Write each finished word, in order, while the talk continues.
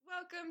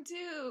Welcome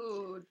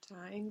to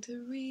Trying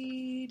to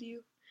Read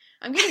You.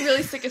 I'm getting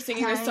really sick of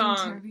singing this song.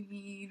 Trying to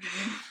read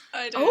you.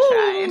 I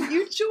tried.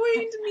 You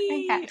joined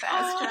me. I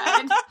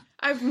fast tried.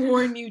 I've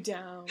worn you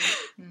down.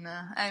 No,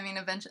 I mean,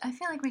 eventually, I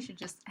feel like we should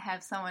just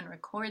have someone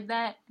record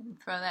that and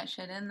throw that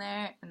shit in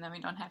there, and then we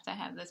don't have to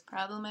have this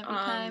problem every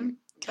time.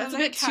 That's a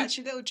bit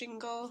catchy little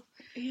jingle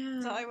Yeah.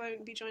 that I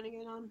won't be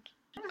joining in on.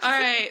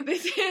 Alright,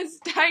 this is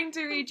Trying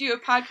to Read You, a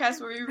podcast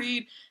where we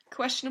read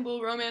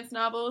questionable romance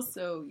novels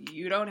so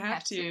you don't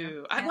have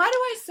to. Why do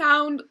I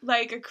sound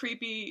like a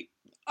creepy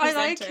presenter?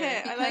 I like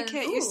it. I like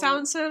it. Ooh. You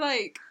sound so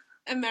like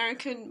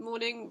American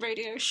morning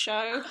radio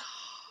show.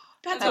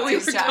 That's what what we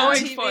your were job.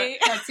 going TV.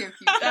 for. That's your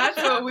future. That's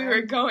what we job,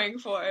 were going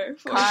for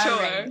Car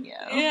sure. radio.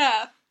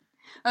 Yeah.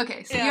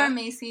 Okay, so Yeah. you're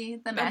Macy,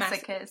 the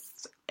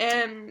masochist.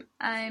 And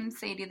I'm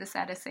Sadie, the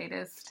saddest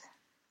sadist.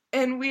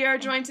 we are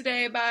joined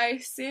today by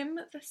Sim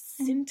the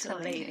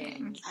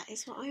Scintillating. That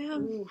is what I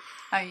am. Oof.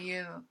 Are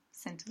you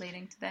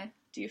scintillating today?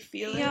 Do you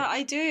feel Yeah, it?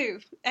 I do.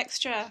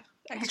 Extra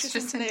Extra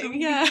scintillating.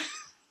 scintillating. Yeah.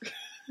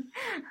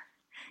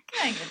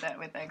 Can I get that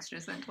with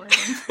extra scintillating?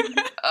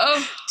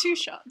 Oh, 2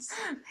 shots.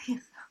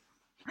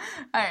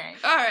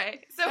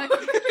 Alright. So,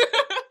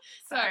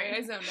 sorry,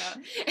 I zoned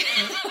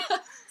out.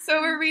 So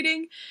we're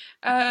reading,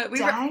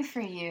 Die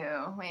for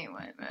You. Wait,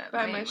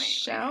 by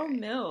Michele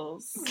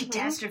Mills.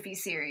 Catastrophe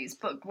Series,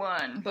 Book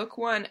 1. Book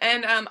 1.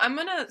 And I'm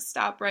gonna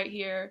stop right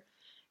here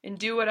and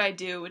do what I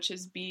do, which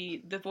is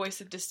be the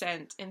voice of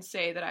dissent and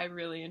say that I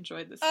really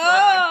enjoyed this book.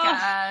 Oh,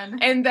 God.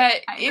 And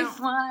that I don't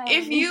want.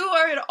 if you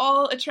are at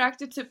all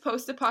attracted to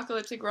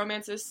post-apocalyptic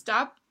romances,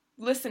 stop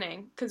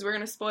listening, because we're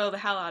going to spoil the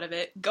hell out of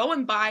it. Go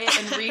and buy it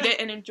and read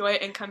it and enjoy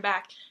it and come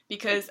back,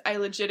 because I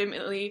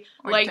legitimately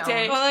Or liked don't.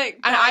 it. Well,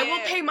 like, And I buy will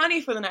it. pay money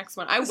for the next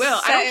one. I will.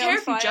 I Set don't it care on if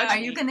you fire. judge Are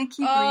me. you gonna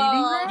keep Oh.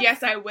 reading this?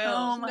 Yes, I will.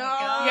 Oh my No.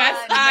 God.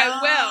 Yes, I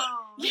no. will.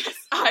 Yes,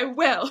 I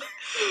will.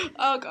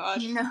 Oh,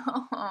 God.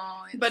 No,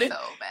 it's But so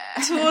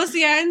bad. Towards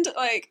the end,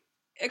 like,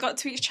 it got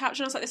to each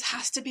chapter and I was like, this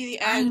has to be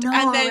the I end. know,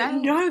 and then,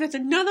 right? no, there's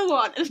another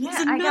one. And Yeah,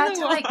 there's I another got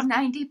to one. like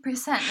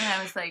 90% and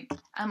I was like,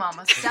 I'm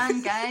almost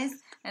done, guys.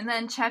 And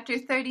then chapter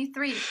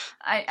 33,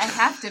 I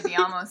have to be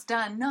almost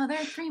done. No, there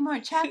are 3 more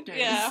chapters.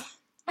 Yeah.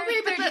 There are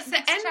Okay, but the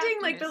 36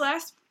 ending, like the chapters.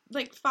 last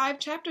 5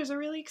 chapters are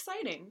really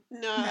exciting.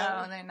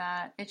 No, they're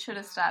not. It should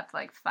have stopped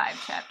like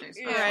 5 chapters.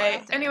 Yeah. before Right.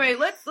 it did. Anyway,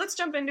 let's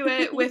jump into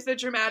it with the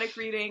dramatic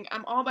reading.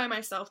 I'm all by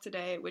myself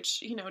today,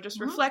 which,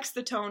 just reflects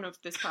the tone of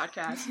this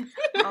podcast.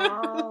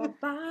 All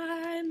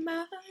by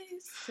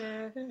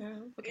myself.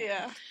 Okay.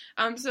 Yeah.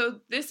 So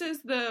this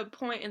is the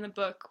point in the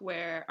book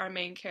where our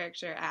main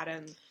character,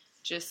 Adam,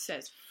 just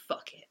says,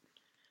 fuck it.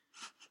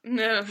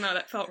 No,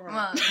 that felt wrong.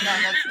 Well,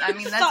 no,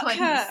 that's Fuck what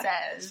her. he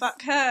says.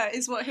 Fuck her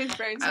is what his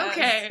brain says.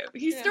 Okay,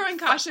 he's Yeah. throwing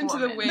caution to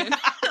the woman. wind.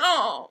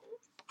 Oh.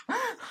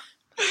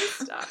 Please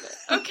stop it.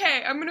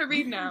 Okay, I'm gonna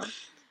read now.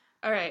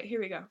 Alright, here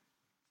we go.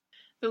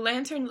 The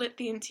lantern lit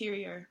the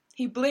interior.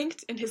 He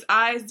blinked, and his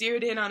eyes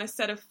zeroed in on a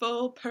set of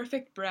full,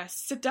 perfect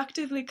breasts,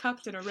 seductively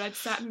cupped in a red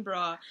satin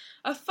bra.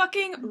 A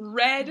fucking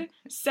red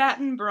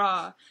satin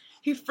bra.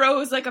 He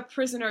froze like a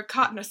prisoner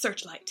caught in a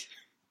searchlight.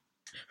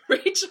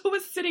 Rachel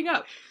was sitting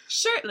up,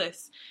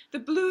 shirtless, the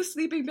blue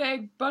sleeping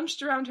bag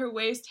bunched around her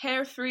waist,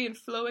 hair free and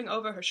flowing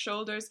over her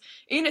shoulders,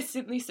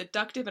 innocently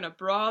seductive in a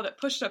bra that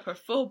pushed up her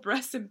full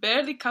breasts and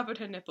barely covered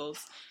her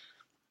nipples.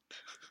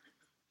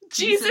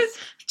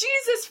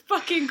 Jesus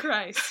fucking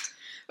Christ!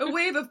 A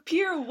wave of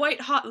pure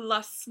white-hot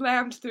lust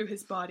slammed through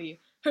his body.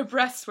 Her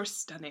breasts were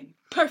stunning.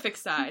 Perfect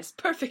size,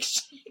 perfect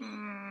shape.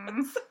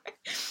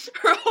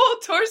 Her whole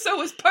torso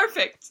was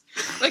perfect,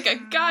 like a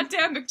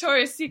goddamn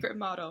Victoria's Secret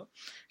model.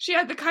 She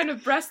had the kind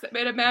of breast that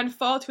made a man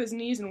fall to his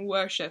knees and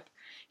worship.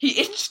 He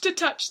itched to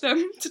touch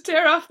them, to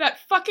tear off that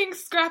fucking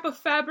scrap of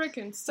fabric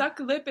and suck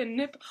lip and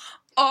nip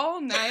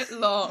all night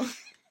long.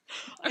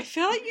 I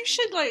feel like you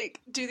should,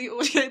 do the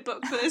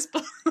audiobook for this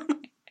book.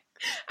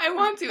 I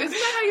want to. Isn't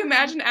that how you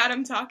imagine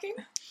Adam talking?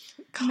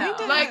 Kind of.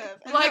 Like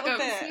little a-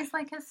 bit. He's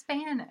like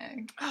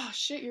Hispanic. Oh,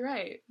 shit, you're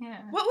right.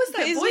 Yeah. What was that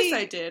But is voice he-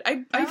 I did?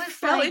 I was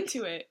fell like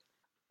into it.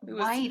 It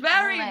was White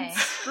very LA.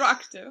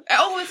 instructive.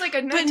 Oh, it's like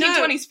a But no,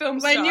 1920s film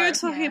star. When you were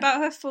talking Yeah.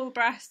 about her full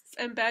breasts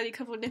and barely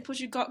covered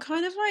nipples, you got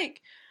kind of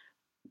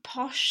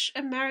posh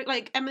American,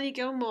 like Emily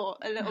Gilmore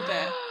a little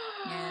bit.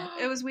 Yeah.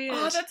 It was weird.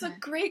 Oh, that's a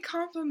great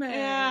compliment.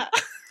 yeah.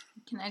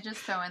 Can I just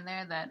throw in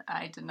there that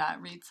I did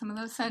not read some of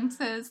those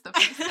sentences the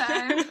first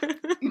time?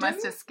 You Must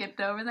didn't? have skipped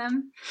over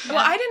them. Well,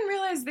 I didn't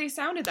realize they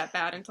sounded that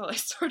bad until I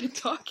started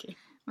talking.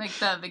 Like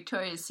the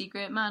Victoria's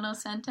Secret model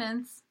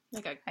sentence.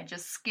 I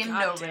just skimmed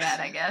over Goddamn. that,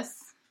 I guess.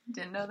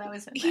 Didn't know that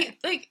was in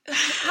there.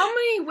 How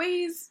many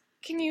ways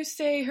can you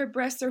say her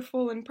breasts are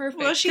full and perfect?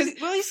 Well, he 'Cause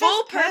says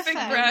full perfect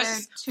perfect.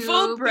 breasts, There are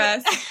full two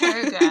breasts,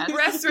 paragraphs.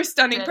 breasts were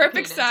stunning,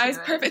 perfect dedicated size,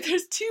 to it. perfect.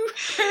 There's 2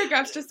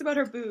 paragraphs just about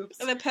her boobs.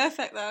 They're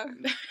perfect though.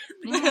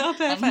 Yeah.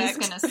 They're And he's perfect.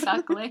 gonna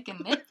suck, lick,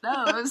 and nip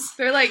those.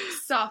 They're like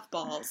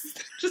softballs,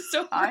 just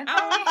so Are round.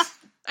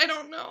 they? I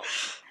don't know.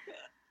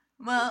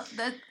 Well,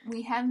 that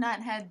we have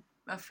not had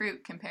a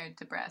fruit compared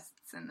to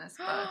breasts in this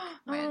book,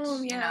 which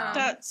Oh, you yeah. know,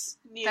 That's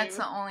new. that's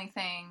the only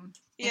thing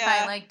If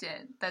I liked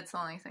it, that's the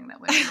only thing that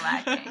would be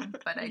lacking.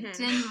 But I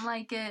didn't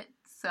like it,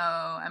 so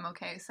I'm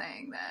okay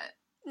saying that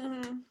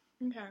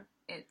Okay.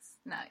 it's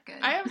not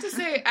good. I have to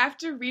say,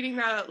 after reading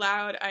that out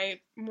loud, I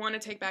want to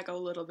take back a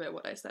little bit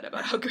what I said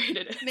about how great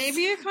it is.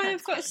 Maybe you kind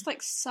of got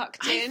like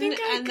sucked in,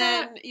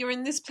 then you're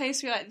in this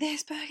place where you're like,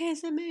 this book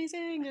is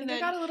amazing, and then I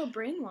got a little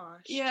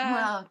brainwashed. Yeah,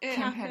 well,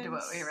 compared to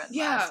what we read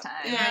last time.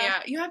 Yeah.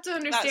 You have to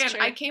understand,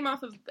 I came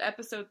off of the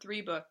episode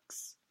 3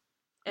 books,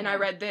 and I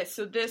read this,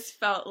 so this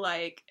felt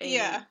like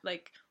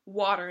like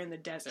water in the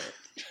desert.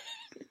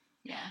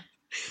 Yeah.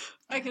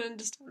 I can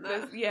understand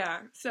that.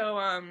 Yeah,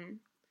 so,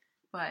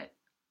 but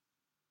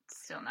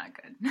still not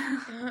good.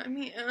 I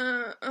mean,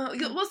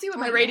 we'll see what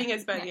my rating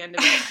is by the end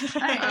of it.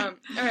 All right. All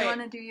right. You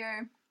want to do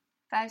your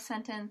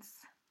 5-sentence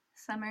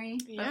summary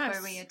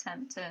before we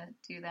attempt to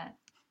do that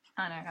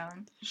on our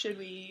own? Should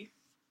we?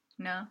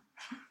 No.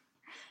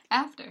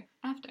 After.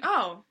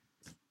 Oh,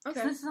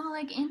 okay. This is all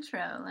like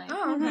intro. Like,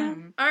 oh, okay.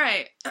 All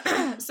right.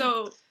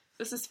 So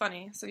this is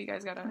funny. So you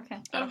guys gotta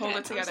hold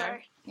it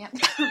together. Yep.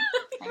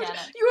 I got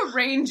it. You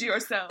arrange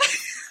yourselves.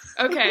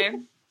 Okay.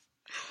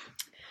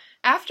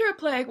 After a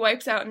plague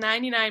wipes out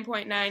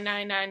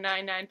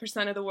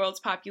 99.99999% of the world's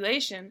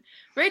population,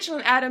 Rachel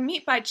and Adam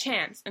meet by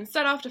chance and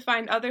set off to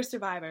find other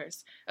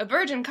survivors. A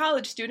virgin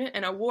college student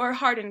and a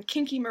war-hardened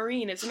kinky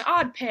marine is an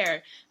odd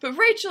pair, but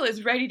Rachel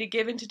is ready to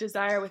give in to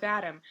desire with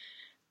Adam,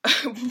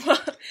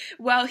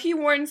 while he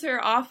warns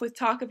her off with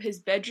talk of his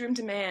bedroom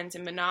demands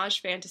and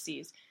menage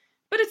fantasies.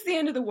 But it's the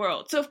end of the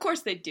world, so of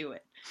course they do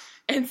it.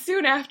 And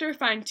soon after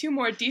find 2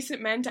 more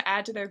decent men to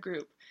add to their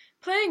group.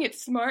 Playing it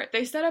smart,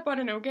 they set up on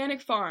an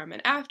organic farm,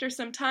 and after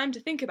some time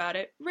to think about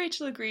it,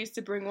 Rachel agrees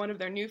to bring one of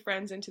their new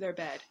friends into their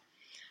bed.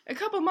 A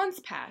couple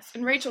months pass,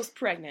 and Rachel's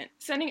pregnant,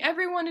 sending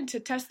everyone into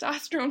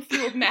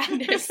testosterone-fueled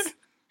madness,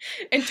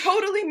 and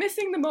totally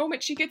missing the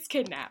moment she gets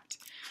kidnapped.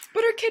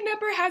 But her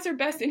kidnapper has her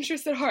best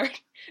interests at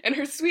heart, and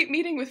her sweet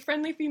meeting with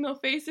friendly female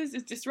faces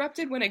is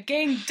disrupted when a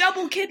gang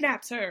double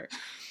kidnaps her,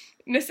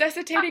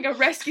 necessitating a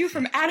rescue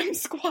from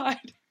Adam's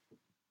squad.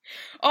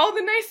 All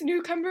the nice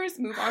newcomers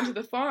move onto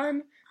the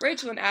farm,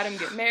 Rachel and Adam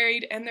get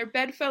married, and their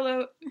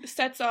bedfellow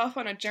sets off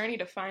on a journey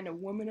to find a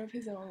woman of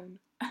his own.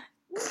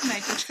 Can I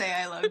just say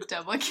I love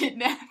double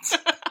kidnapped?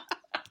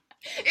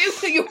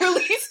 You were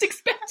least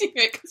expecting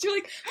it, because you're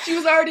like, she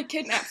was already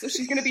kidnapped, so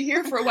she's going to be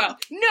here for a while.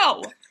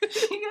 No!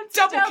 She gets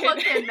double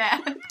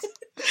kidnapped.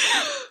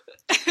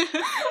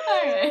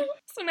 Alright.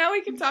 So now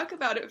we can talk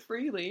about it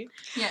freely.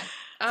 Yeah.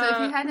 So if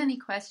you had any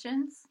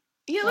questions...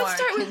 Yeah, let's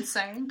start with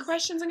concerns,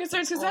 questions and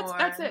concerns, because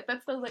that's it.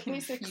 That's the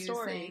basic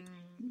story.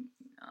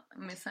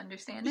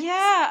 Misunderstandings?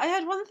 Yeah, I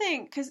had one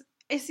thing, because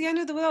it's the end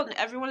of the world and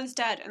everyone is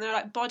dead, and there are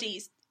like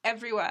bodies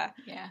everywhere.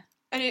 Yeah.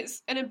 And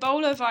it's an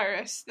Ebola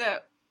virus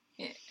that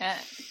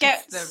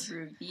gets... It's the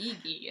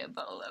Rugigi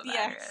Ebola virus.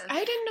 Yes.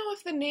 I didn't know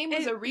if the name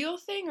was a real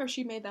thing or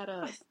she made that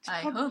up.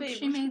 I hope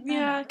she made that up.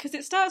 Yeah, because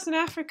it starts in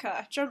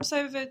Africa, jumps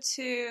over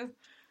to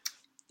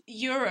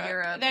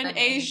Europe, then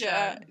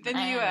Asia, then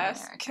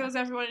US, America. kills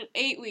everyone in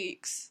 8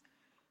 weeks.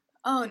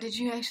 Oh, did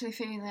you actually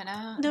figure that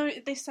out? No,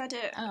 they said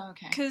it. Oh,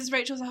 okay. Because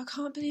Rachel's like, I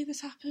can't believe this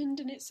happened,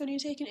 and it's only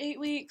taken 8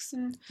 weeks.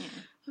 And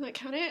I'm like,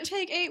 can it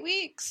take 8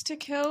 weeks to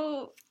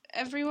kill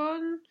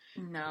everyone?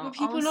 No. Were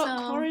people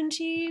not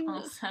quarantined?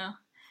 Also,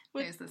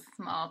 there's a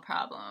small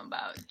problem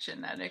about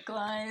genetic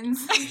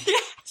lines.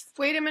 Yes.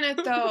 Wait a minute,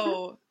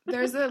 though.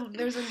 There's a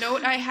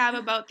note I have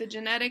about the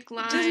genetic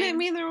line. Doesn't it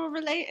mean they're all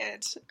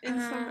related in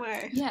some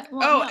way? Yeah.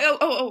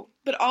 Well,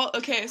 But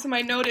okay, so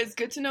my note is,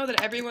 good to know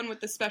that everyone with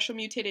the special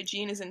mutated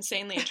gene is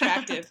insanely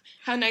attractive.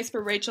 How nice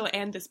for Rachel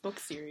and this book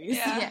series.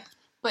 Yeah.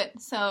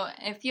 But, so,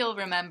 if you'll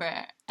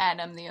remember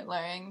Adam the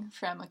Alluring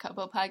from a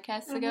couple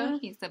podcasts ago,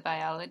 he's a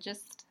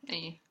biologist,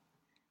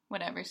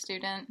 whatever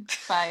student,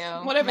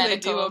 whatever they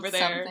do over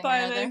there.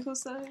 Biomedical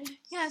science.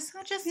 Yeah, so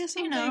I just,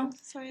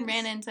 science.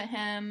 ran into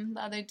him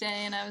the other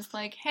day, and I was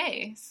like,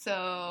 hey,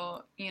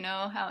 so, you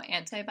know how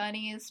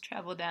antibodies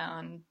travel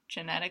down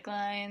genetic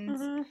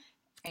lines,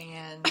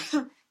 and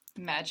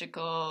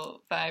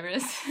magical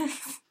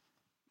viruses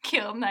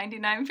kill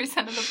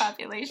 99% of the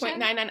population?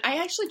 0.99.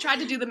 I actually tried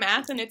to do the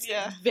math, and it's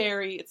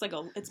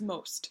it's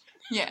most.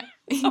 Yeah.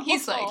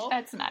 He's like,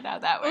 that's not how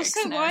that works.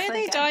 Also, why are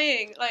they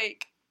dying?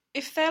 Like,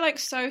 if they're, like,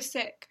 so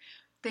sick.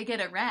 They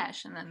get a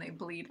rash and then they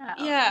bleed out.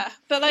 Yeah,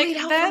 but, like,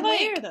 they're,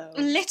 like, though?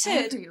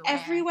 littered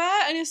everywhere.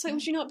 And it's like,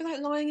 would you not be,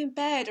 like, lying in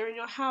bed or in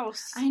your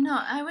house? I know.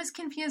 I was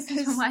confused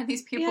as to why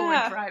these people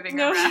were driving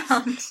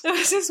around. There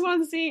was this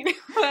one scene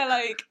where,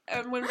 like,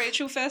 when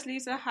Rachel first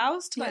leaves her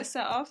house to, like,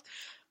 set off,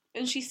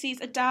 and she sees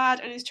a dad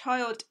and his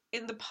child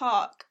in the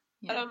park.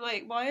 Yeah. And I'm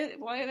like, why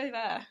are they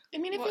there? I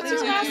mean, if it's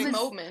your last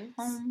moment.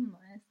 Homeless.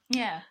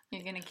 Yeah,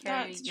 you're going to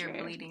carry your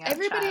bleeding out.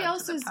 Everybody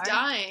else is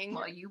dying.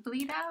 While you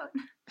bleed out.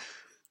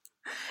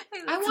 Hey,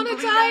 I want to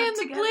die in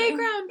the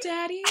playground,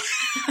 Daddy.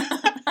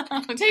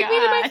 Take me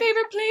to my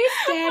favorite place,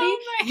 Daddy.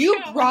 You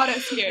brought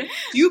us here.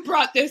 You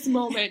brought this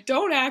moment.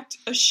 Don't act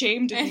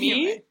ashamed of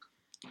me.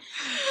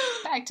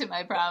 Back to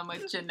my problem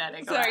with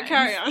genetic Sorry, lines.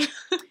 carry on.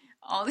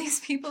 All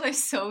these people are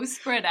so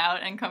spread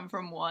out and come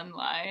from one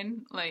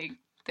line. Like,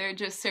 They're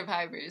just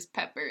survivors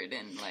peppered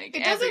in, like,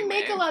 It doesn't everywhere.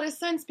 make a lot of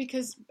sense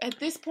because at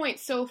this point,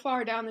 so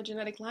far down the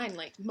genetic line,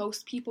 like,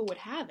 most people would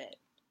have it.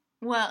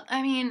 Well,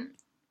 I mean,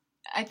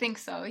 I think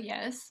so,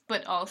 yes.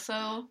 But also...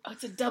 Oh,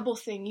 it's a double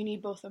thing. You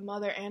need both a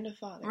mother and a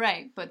father.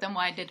 Right, but then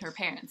why did her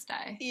parents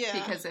die? Yeah.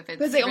 Because if it's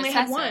Because they only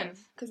had recessive- one.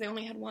 Because they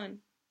only had one.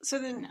 So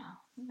then...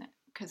 No.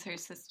 Because her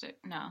sister...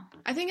 No.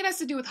 I think it has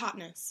to do with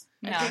hotness.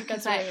 No, I think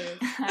that's what it is.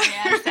 I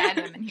asked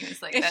Adam, and he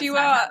was like, if that's you not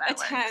are how that a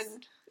works. 10,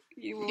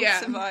 you will Yeah.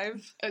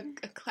 survive. A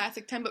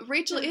classic 10. But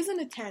Rachel isn't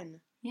a 10.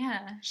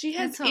 Yeah. She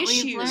has That's what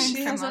issues. we've learned She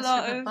from has a most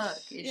lot of the of- book.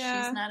 Is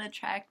yeah. she's not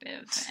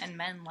attractive, and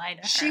men lie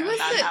to her She was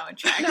about the- how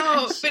attractive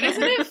No, she but is.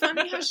 isn't it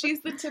funny how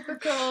she's the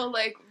typical,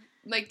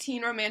 like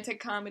teen romantic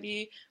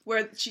comedy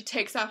where she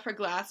takes off her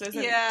glasses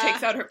and Yeah.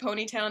 takes out her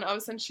ponytail and all of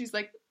a sudden she's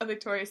like a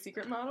Victoria's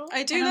Secret model?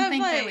 I do I don't love,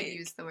 think like... they would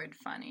use the word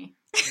funny.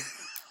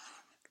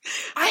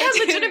 I have do-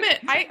 legitimate...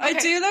 I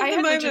do love the have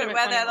moment legitimate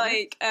where funny they're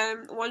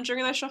moments. like wandering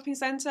in their shopping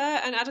centre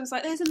and Adam's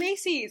like, there's a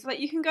Macy's, like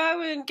you can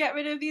go and get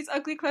rid of these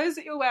ugly clothes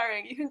that you're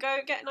wearing, you can go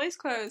and get nice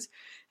clothes,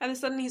 and then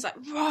suddenly he's like,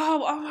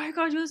 whoa, oh my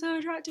god, you're so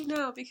attractive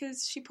now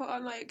because she put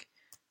on like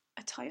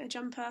a tighter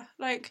jumper,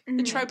 like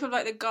the trope of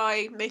like the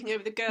guy making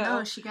over the girl.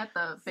 No, she got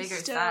the bigger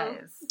Still.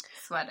 size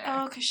sweater.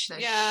 Oh, cause the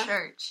yeah.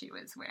 shirt she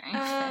was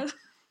wearing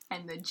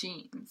and the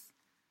jeans.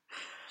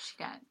 She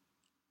got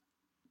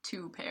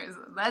 2 pairs.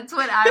 That's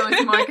what I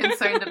was more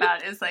concerned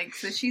about. Is like,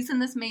 so she's in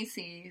this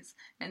Macy's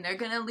and they're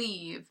gonna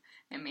leave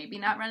and maybe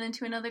not run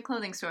into another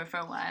clothing store for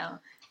a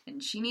while,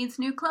 and she needs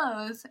new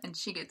clothes and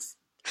she gets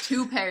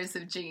 2 pairs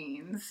of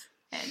jeans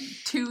and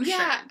 2 Yeah,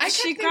 shirts. I kept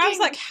She thinking, grabs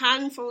like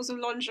handfuls of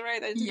lingerie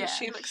though, doesn't Yeah,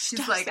 she? And, like,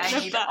 she's stuffs like, it in I her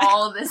need bag.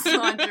 all this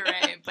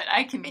lingerie, but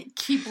I can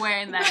keep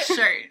wearing that shirt.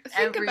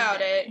 Think every about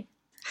day.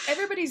 it.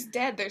 Everybody's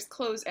dead. There's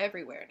clothes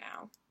everywhere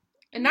now.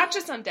 And not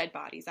just on dead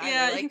bodies either.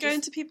 Yeah, you like, can go just-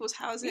 into people's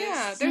houses.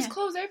 Yeah, there's Yeah.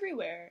 clothes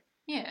everywhere.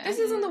 Yeah. This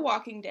isn't The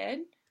Walking Dead.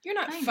 You're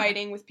not I know.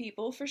 fighting with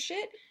people for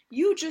shit.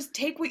 You just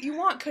take what you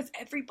want because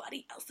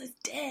everybody else is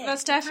dead.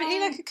 That's definitely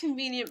Right. like a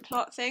convenient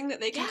plot thing that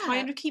they can Yeah.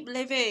 kind of keep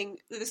living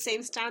with the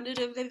same standard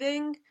of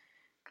living,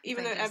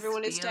 even They though just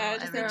everyone is steal dead.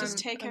 They everyone. just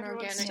take An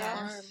everyone's organic stuff.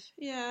 farm.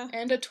 Yeah.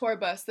 And a tour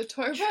bus. The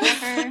tour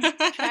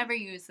bus. Trevor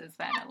uses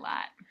that a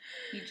lot.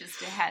 He just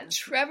has.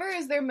 Trevor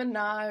is their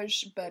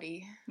menage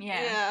buddy.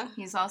 Yeah. Yeah.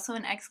 He's also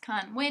an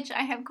ex-con, which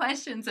I have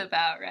questions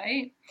about,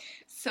 right?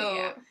 So,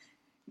 Yeah.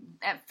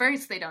 at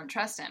first they don't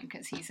trust him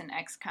because he's an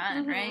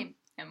ex-con, Mhm. right?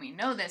 And we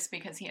know this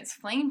because he has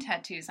flame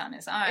tattoos on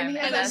his arm And and,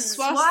 he has a a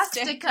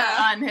swastika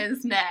swastika. on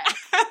his neck.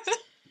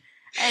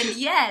 And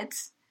yet,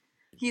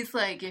 he's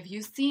like, if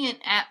you see an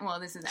well,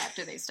 this is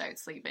after they start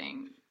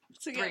sleeping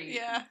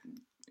Yeah.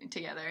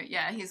 together.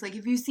 Yeah, he's like,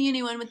 if you see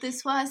anyone with this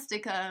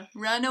swastika,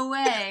 run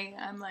away.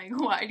 I'm like,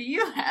 why do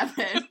you have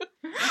it?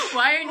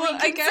 Why aren't Well, we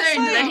I guess,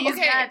 concerned that like, he's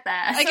okay, got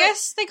that? I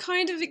guess they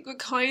kind of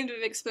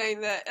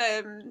explain that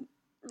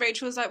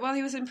Rachel was like, well,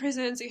 he was in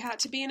prison, so he had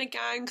to be in a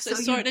gang because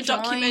I saw it in a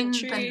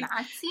documentary. The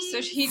Nazis?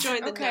 So he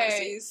joined the Okay.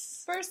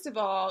 Nazis. First of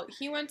all,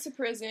 he went to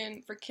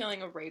prison for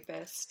killing a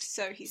rapist.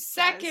 So he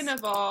Second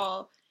of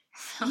all,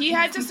 he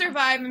had to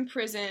survive in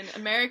prison.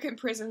 American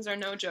prisons are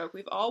no joke.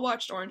 We've all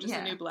watched Orange is the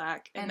Yeah. New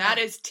Black, and And that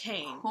of is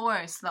tame. Of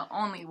course, the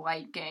only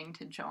white gang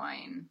to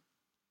join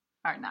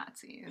are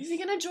Nazis. Is he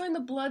gonna join the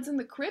Bloods and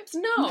the Crips?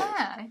 No.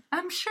 Yeah,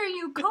 I'm sure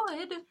you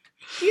could.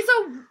 He's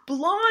a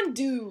blonde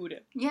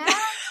dude. Yeah?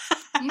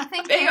 You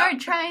think They they are- are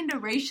trying to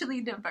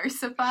racially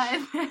diversify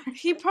their...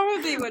 He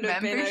probably would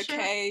have been Membership?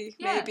 okay,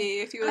 Yeah. maybe,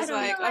 if he I was don't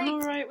like, know, I'm like-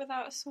 alright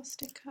without a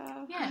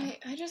swastika. Yeah.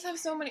 I just have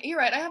so many. You're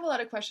right. I have a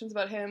lot of questions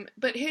about him,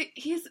 but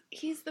he's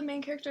the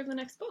main character of the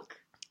next book,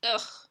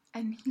 Ugh.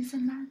 And he's a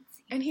Nazi.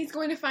 and he's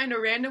going to find a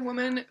random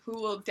woman who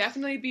will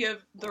definitely be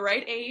of the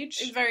right age,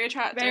 It's very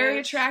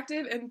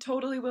attractive. and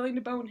totally willing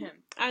to bone him.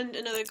 And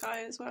another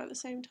guy as well at the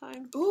same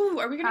time. Ooh,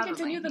 are we going to Probably.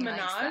 continue the He likes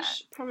menage?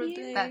 that.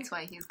 Probably. That's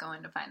why he's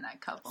going to find that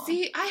couple.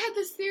 See, I had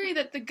this theory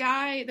that the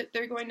guy that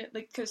they're going to,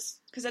 like, because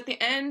at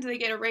the end they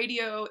get a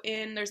radio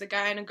in, there's a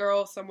guy and a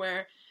girl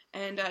somewhere,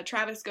 and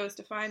Travis goes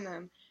to find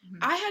them. Mhm.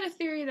 I had a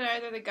theory that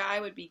either the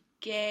guy would be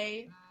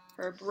gay,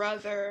 her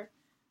brother,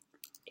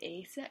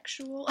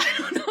 asexual. I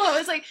don't know. I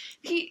was like,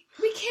 we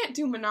can't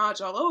do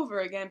menage all over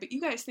again, but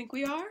you guys think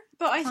we are?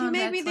 But I think Well,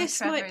 maybe that's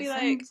this what might be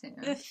Trevor's like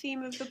into. the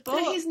theme of the book.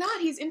 But he's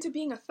not. He's into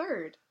being a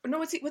third. Or no,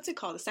 what's it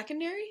called? A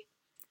secondary?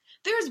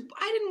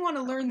 I didn't want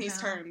to learn these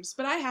No. terms,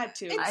 but I had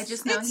to. I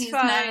just know it's he's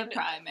not a fine,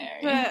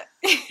 primary.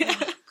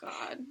 But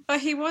God. But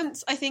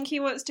I think he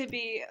wants to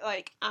be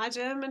like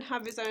Adam and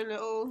have his own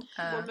little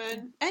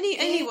woman. Any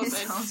His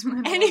own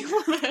woman. little- Any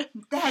woman.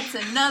 That's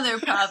another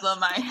problem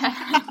I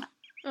had.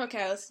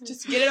 Okay, let's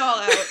just get it all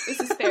out. This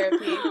is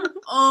therapy.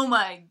 Oh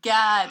my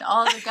god,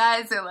 all the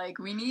guys are like,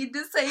 we need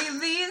to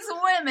save these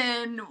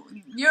women.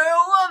 You're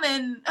a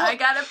woman. I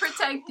gotta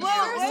protect you.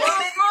 Well,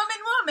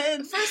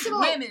 woman. First of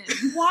all, women.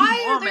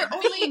 why are woman, there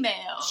only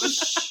female?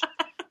 Shh.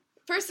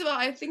 First of all,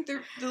 I think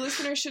the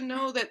listener should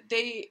know that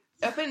they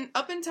up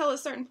until a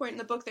certain point in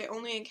the book, they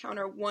only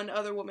encounter one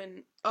other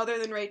woman other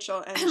than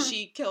Rachel, and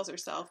she kills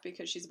herself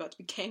because she's about to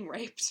be gang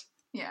raped.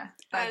 Yeah,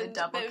 by the and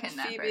double then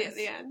kidnappers. Phoebe at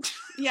the end.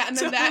 Yeah, and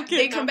then Double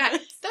they come back.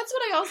 kidnappers. That's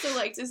what I also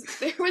liked, is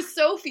there was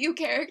so few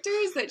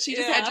characters that she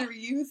just had Yeah. to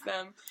reuse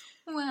them.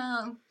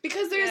 Well,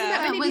 Because there isn't Yeah.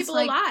 that That many was people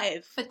like-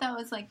 alive. but that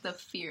was like the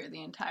fear of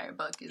the entire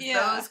book, is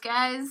Yeah. those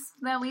guys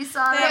that we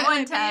saw Yeah, that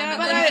one but time yeah, and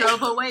but then I-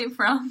 drove away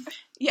from.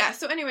 Yeah,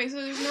 so anyway,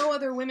 so there's no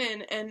other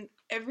women, and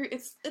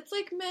it's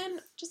like men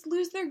just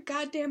lose their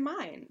goddamn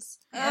minds.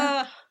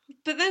 Yeah.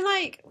 But then,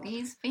 like,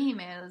 These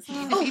females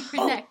need to be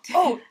protected.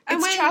 And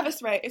It's when-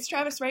 Travis Wright. It's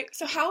Travis Wright.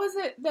 So how is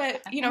it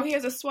that, he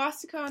has a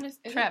swastika on his...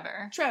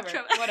 Trevor. Trevor,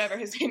 whatever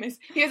his name is.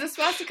 He has a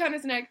swastika on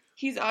his neck.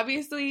 He's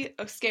obviously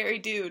a scary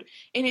dude.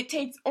 And it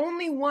takes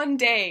only one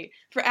day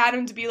for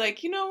Adam to be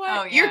like, you know what?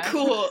 Oh, yeah. You're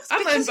cool.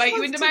 I'm going to because he invite you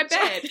wants into to my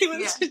join- bed. He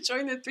wants to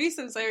join the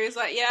threesome, so he's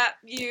like,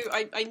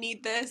 I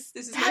need this.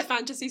 This is my That-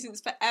 fantasy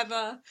since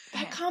forever.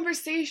 That Yeah.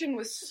 conversation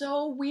was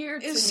so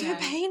weird It was to so me.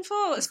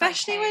 painful,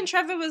 especially hey. when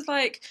Trevor was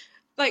like,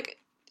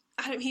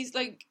 Adam, he's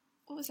like,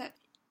 what was that?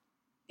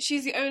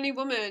 She's the only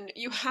woman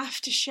you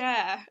have to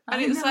share. And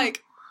I it's know.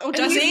 like, oh, And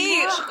does he's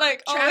he? not.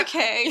 Like, oh,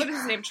 okay. What is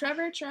his name?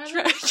 Trevor?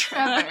 Trevor. Tre-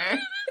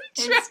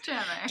 It's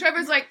Trevor.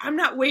 Trevor's like, I'm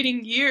not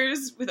waiting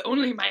years with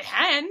only my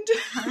hand.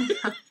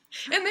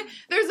 And then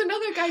there's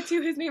another guy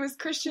too. His name is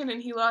Christian,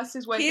 and he lost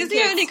his wife. He's and the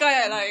kids. only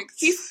guy I liked.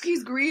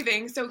 He's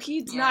grieving, so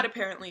he's Yeah. not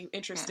apparently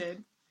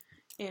interested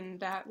in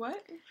that.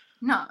 What?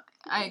 No,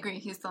 I agree.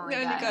 He's the only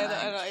the only guy I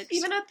that I liked. liked.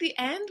 Even at the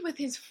end with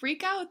his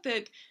freak out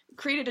that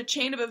created a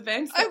chain of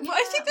events. I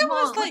That, think there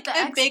was with like the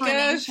a bigger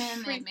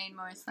explanation, freak. it made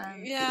more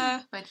sense.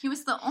 Yeah. But he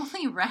was the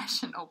only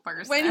rational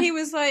person. When he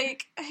was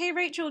like, hey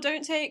Rachel,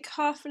 don't take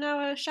half an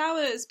hour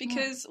showers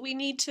because we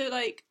need to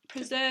like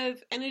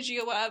preserve energy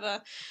or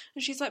whatever.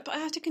 And she's like, but I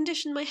have to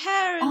condition my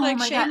hair and oh like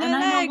my shave god, my and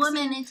legs. I'm a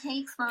woman, it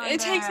takes longer. It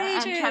takes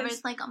And ages.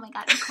 Trevor's like, oh my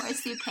god, of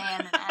course you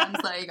can. And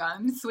Adam's like,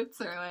 I'm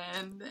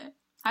Switzerland.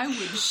 I would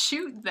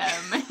shoot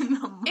them in the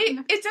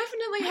morning. it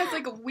definitely has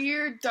like a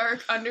weird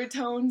dark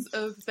undertones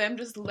of them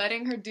just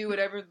letting her do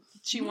whatever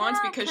she wants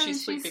because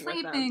she's sleeping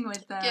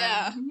with them.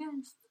 Yeah.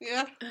 Yes.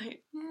 Yeah.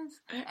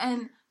 Yes.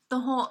 And the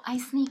whole, I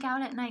sneak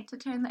out at night to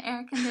turn the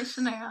air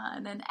conditioner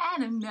on, and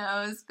Adam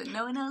knows, but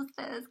no one else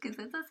does, because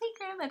it's a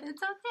secret, but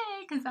it's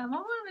okay, because I'm a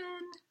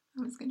woman.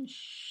 I was gonna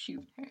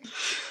shoot her.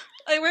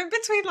 I went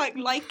between like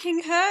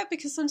liking her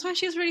because sometimes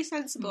she was really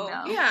sensible.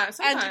 No. Yeah,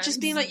 sometimes. And just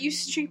being like, you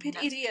stupid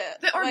No. idiot.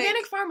 The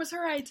organic farm was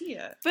her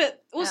idea.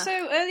 But also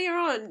earlier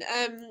on,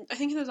 I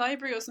think in the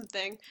library or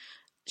something,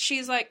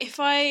 she's like, if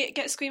I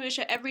get squeamish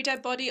at every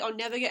dead body, I'll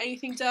never get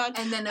anything done.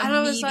 And then And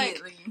I was like,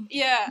 immediately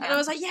Yeah, and Yeah. I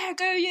was like, yeah,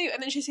 go you.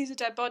 And then she sees a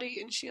dead body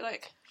and she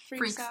like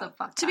freaks freaks out. the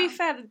fuck To out. be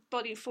fair, the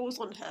body falls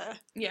on her.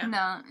 Yeah. No,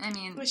 I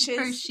mean, Which is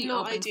first she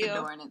not opens ideal.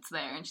 the door and it's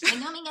there, and she's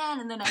like, oh my god,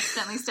 and then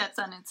accidentally steps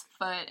on its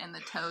foot and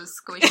the toes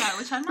squish out,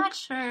 which I'm not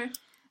sure.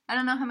 I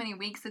don't know how many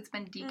weeks it's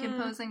been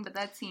decomposing, but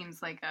that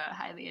seems like a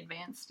highly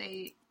advanced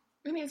state.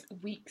 I mean, it's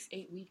weeks,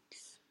 8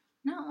 weeks.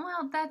 No,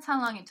 well, that's how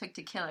long it took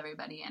to kill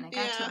everybody, and it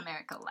got Yeah. to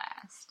America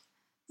last.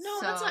 No,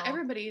 So- that's not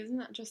everybody. Isn't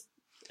that just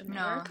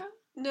America?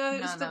 No,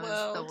 No, it's the that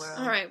world. was the world.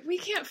 All right, we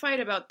can't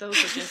fight about those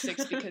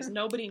logistics because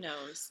nobody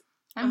knows.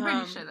 I'm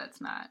pretty sure that's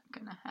not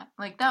gonna happen.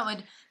 Like,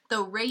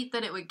 the rate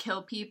that it would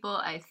kill people,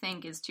 I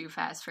think, is too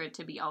fast for it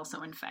to be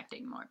also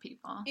infecting more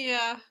people.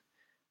 Yeah.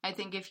 I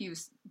think if you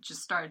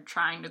just started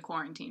trying to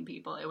quarantine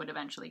people, it would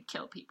eventually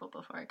kill people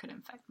before it could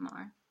infect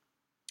more.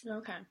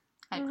 Okay.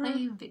 I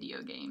play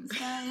video games,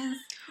 guys.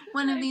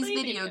 One I of these play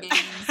video video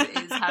games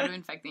is how to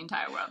infect the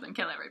entire world and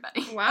kill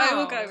everybody. Wow. I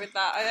will go with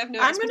that. I have no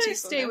I'm expertise gonna on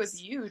stay this.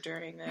 with you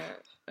during a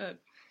play.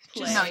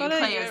 Just No, you follow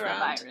play you as the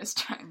around. virus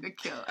trying to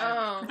kill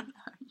Oh. everyone.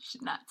 You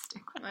should not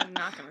stick with I'm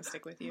not gonna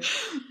stick with you.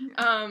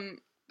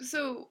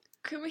 So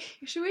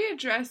should we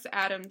address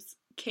Adam's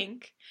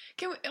kink?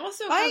 Can we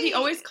also how he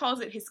always calls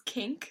it his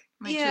kink?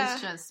 Which Yeah.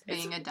 is just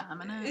being a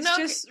dominant. It's No,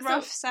 just so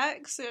rough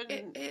sex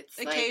and It's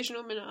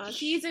occasional like menage.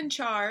 he's in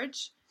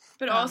charge,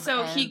 but Of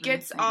also he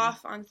gets everything.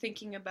 off on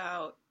thinking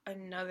about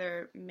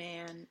another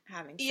man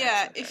having sex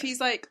Yeah, with if her. he's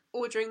like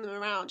ordering them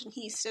around and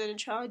he's still in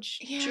charge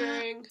Yeah.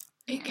 during.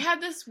 It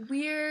had this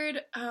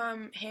weird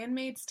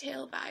Handmaid's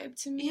Tale vibe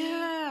to me.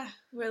 Yeah.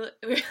 Where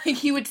like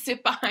he would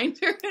sit behind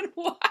her and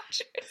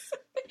watch or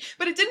something.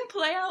 But it didn't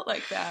play out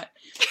like that.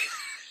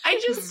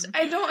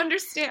 I don't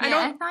understand. Yeah, I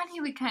I don't thought he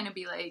would kind of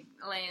be like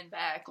laying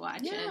back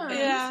watching, Yeah. but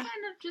Yeah. he's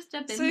kind of just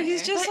up in So there.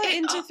 he's just But like it-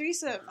 into oh,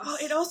 threesomes. Oh,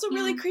 it also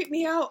really creeped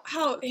me out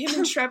how him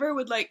and Trevor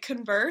would like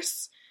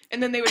converse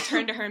and then they would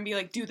turn to her and be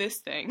like, do this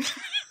thing.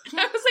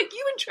 I was like,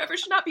 you and Trevor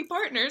should not be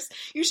partners.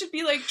 You should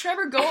be like,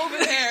 Trevor, go over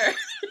there.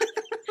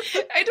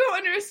 I don't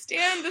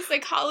understand the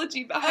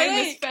psychology behind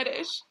this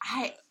fetish.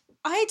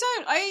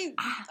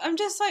 I'm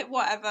just like,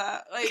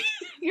 whatever. Like,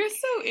 You're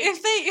so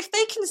if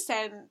they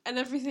consent and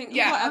everything,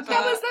 yeah, whatever.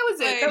 that was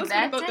it. Like, That was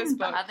that what about this didn't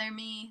book. bother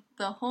me.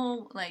 The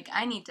whole, like,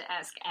 I need to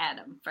ask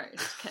Adam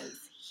first,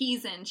 because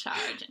he's in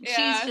charge, and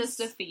Yes. she's just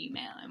a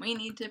female, and we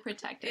need to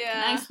protect her. Can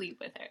Yeah. I sleep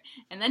with her?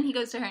 And then he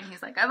goes to her, and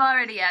he's like, I've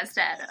already asked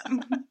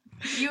Adam.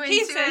 You into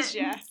He says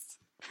it? yes.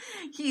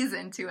 He's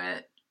into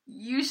it.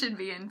 You should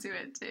be into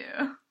it,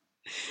 too.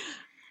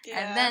 Yeah.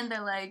 And then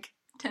they're like,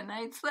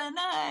 tonight's the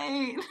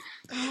night.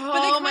 Oh,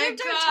 But they my kind of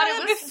don't God, tell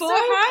it her was so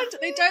beforehand.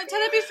 They don't tell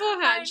her I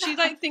beforehand. She,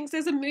 know. like, thinks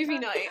there's a movie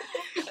night.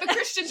 But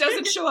Christian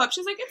doesn't show up.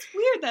 She's like, it's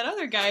weird that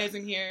other guy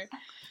isn't here.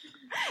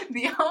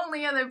 The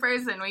only other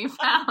person we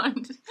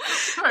found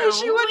for And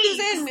she wanders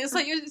weeks. in.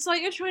 It's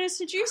like you're trying to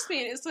seduce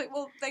me. And it's like,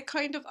 well, they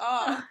kind of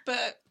are.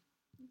 But,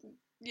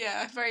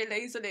 yeah, very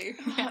lazily.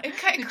 It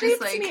You're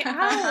creeps me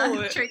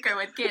out. trick her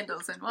with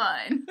candles and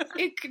wine.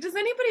 Does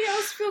anybody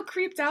else feel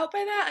creeped out by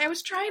that? I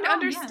was trying to Oh,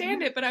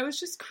 understand yeah. it, but I was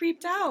just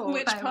creeped out.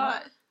 Which By part?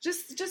 what?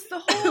 Just the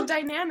whole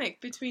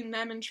dynamic between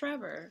them and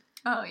Trevor.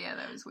 Oh, yeah,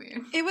 that was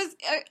weird. It was...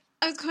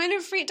 I was kind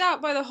of freaked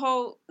out by the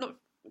whole... Not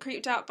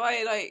creeped out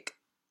by, like...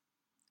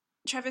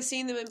 Trevor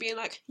seeing them and being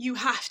like, you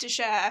have to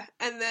share.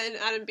 And then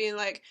Adam being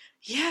like,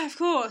 yeah, of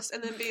course.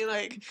 And then being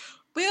like,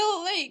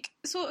 we'll, like,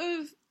 sort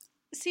of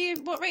see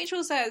what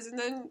Rachel says. And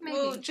then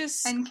we'll Maybe.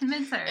 just... And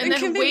convince her. And then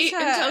convince wait her,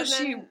 until and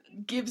she then-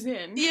 gives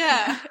in.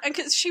 Yeah, and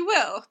cause she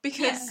will,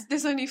 because Yeah.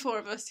 there's only 4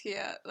 of us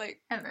here.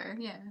 Like, Ever,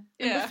 yeah. And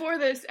yeah. before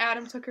this,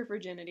 Adam took her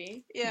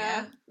virginity.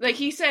 Yeah. Like,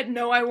 he said,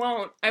 no, I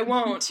won't. I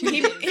won't. 2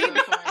 days before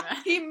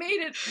that. He made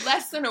it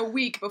less than a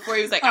week before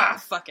he was like,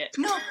 fuck it.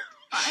 No,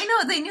 I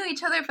know, they knew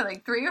each other for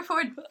like 3 or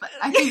 4,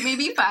 I think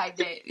maybe 5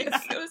 days. Yeah,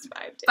 it was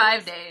 5 days.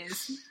 5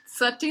 days.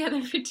 Slept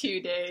together for 2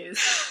 days.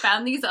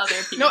 Found these other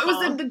people. No, it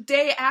was the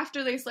day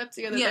after they slept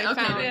together Yeah, they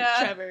okay. found Yeah.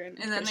 Trevor and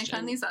And then they Christian.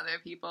 found these other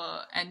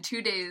people, and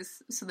 2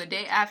 days, so the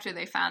day after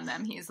they found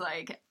them, he's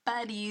like,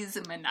 buddies,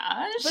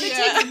 menage? But it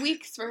Yeah. takes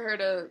weeks for her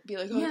to be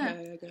like,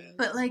 okay.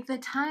 But, like, the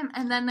time,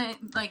 and then they,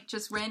 like,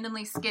 just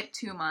randomly skip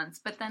 2 months,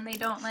 but then they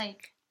don't,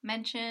 like,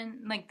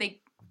 mention, like, the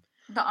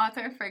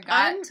author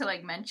forgot to,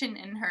 like, mention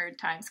in her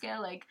timescale,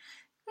 like,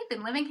 we've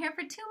been living here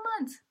for 2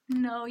 months.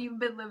 No, you've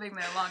been living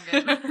there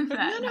longer than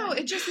that. No,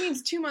 it just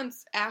means 2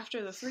 months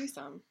after the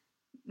threesome.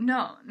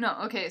 No,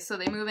 okay, so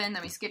they move in,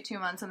 then we skip 2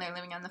 months, and they're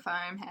living on the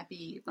farm,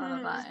 happy, blah, blah,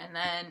 blah, and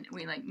then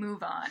we, like,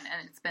 move on,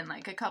 and it's been,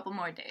 like, a couple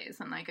more days,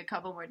 and, like, a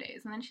couple more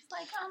days, and then she's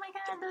like, oh my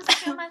god, those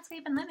 2 months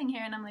we've been living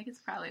here, and I'm like, it's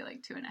probably,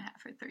 like, 2.5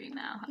 or 3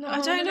 now. No, I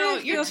don't know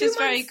if you're yours 2 is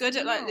very months- good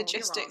at, like, no,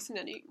 logistics in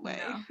any way.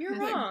 No. You're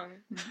It's like-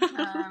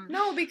 wrong.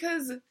 No,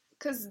 because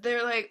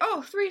they're like,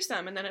 oh,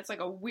 threesome, and then it's like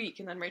a week,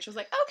 and then Rachel's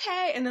like,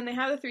 okay, and then they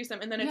have the threesome,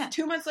 and then it's Yeah.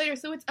 2 months later,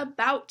 so it's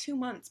about 2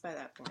 months by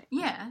that point.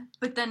 Yeah,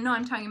 but then, no,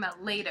 I'm talking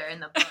about later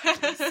in the book.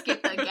 We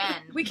skip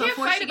again. We can't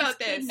before fight she gets about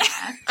this.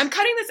 kidnapped. I'm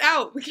cutting this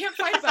out. We can't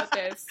fight about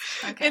this.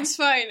 Okay. It's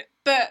fine.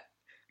 But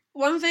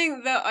one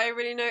thing that I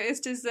really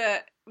noticed is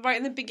that right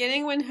in the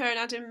beginning when her and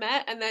Adam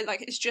met, and then,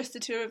 like, it's just the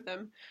 2 of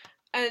them,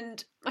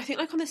 and I think,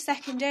 like, on the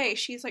second day,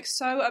 she's, like,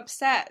 so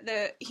upset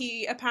that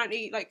he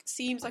apparently, like,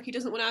 seems like he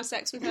doesn't want to have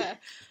sex with her.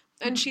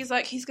 And she's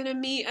like, he's going to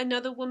meet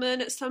another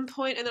woman at some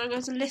point, and then I'm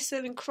going to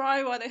listen and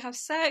cry while they have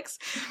sex.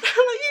 Like,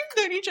 you've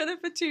known each other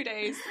for 2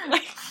 days.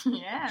 Like,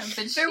 Yeah,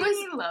 but she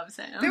loves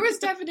him. There was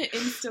definite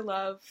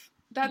insta-love.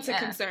 That's a Yeah.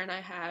 concern I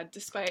had,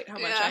 despite how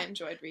much Yeah. I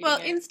enjoyed reading well,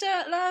 it.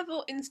 insta love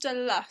or insta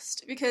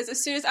lust? Because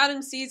as soon as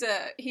Adam sees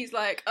her, he's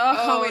like, oh, I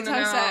can't wait to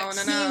have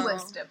sex. no. He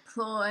was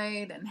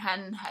deployed and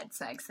hadn't had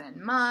sex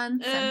in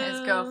months, and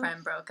his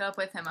girlfriend broke up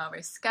with him over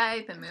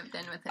Skype and moved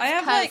in with his I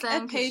have cousin. like a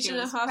 'cause page she and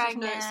a was half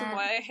pregnant. of notes on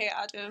why I hate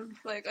Adam.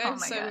 Like, I Oh have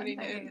my so god, many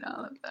I hate notes.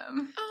 all of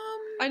them.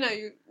 I know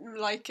you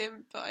like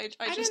him, but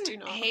I just do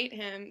didn't not. hate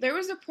him. There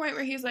was a point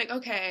where he's like,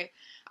 okay,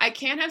 I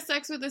can't have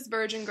sex with this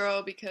virgin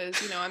girl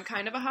because, you know, I'm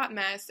kind of a hot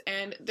mess.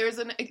 And there's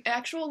an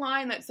actual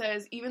line that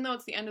says, even though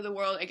it's the end of the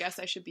world, I guess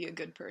I should be a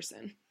good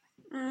person.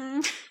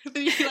 Then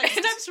he like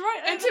steps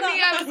right And over to me,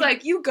 that I was line.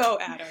 like, you go,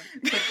 Adam.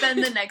 But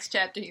then the next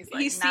chapter, he's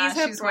like, He nah, sees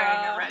her she's wearing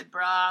bra. a red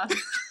bra.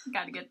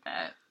 Gotta get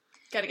that.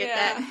 Gotta get Yeah.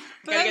 that.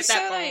 But Gotta that's get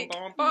that. so, like,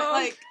 Boom, boom, boom.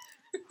 like,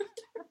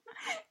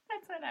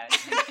 That's what I was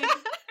thinking.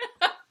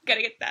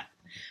 Gotta get that.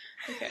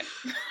 Okay.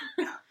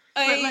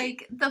 But,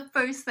 like, the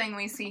first thing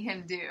we see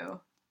him do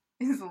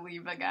is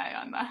leave a guy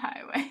on the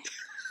highway.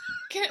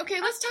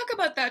 Okay, let's talk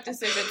about that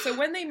decision. So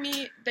when they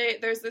meet,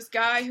 there's this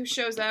guy who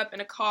shows up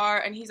in a car,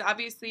 and he's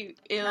obviously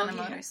ill. On a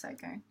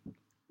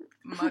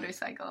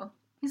motorcycle.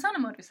 He's on a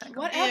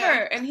motorcycle. Whatever.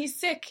 Yeah. And he's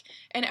sick.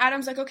 And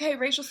Adam's like, okay,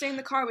 Rachel, stay in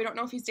the car. We don't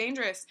know if he's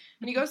dangerous.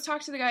 And he goes to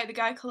talk to the guy. The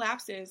guy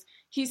collapses.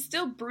 He's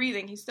still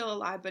breathing. He's still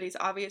alive, but he's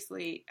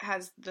obviously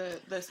has the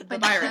But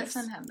virus. he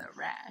doesn't have the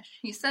rash.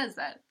 He says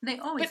that. They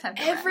always But have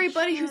the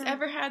everybody rash. who's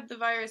ever had the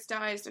virus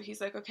dies. So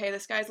he's like, okay,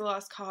 this guy's a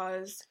lost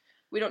cause.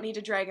 We don't need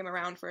to drag him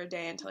around for a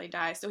day until he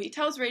dies. So he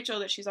tells Rachel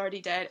that she's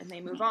already dead, and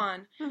they move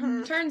on.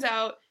 Mhm. Turns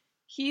out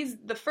he's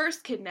the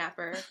first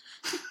kidnapper.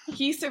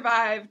 He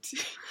survived.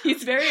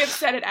 He's very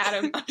upset at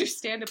Adam,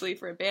 understandably,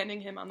 for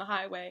abandoning him on the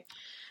highway.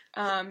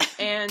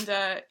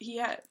 He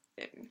had,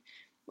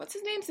 what's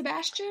his name?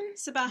 Sebastian?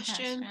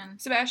 Sebastian.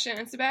 Sebastian.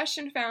 And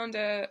Sebastian found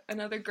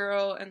another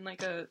girl and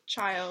like a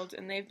child,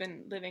 and they've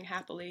been living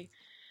happily.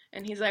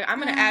 And he's like, I'm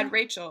going to add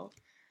Rachel.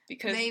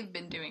 Because They've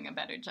been doing a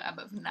better job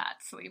of not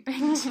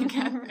sleeping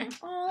together.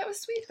 Oh, that was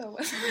sweet though,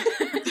 wasn't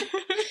it?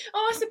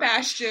 Oh,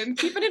 Sebastian,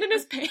 keeping it in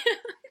his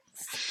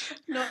pants.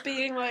 Not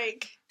being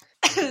like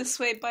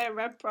swayed by a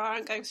red bra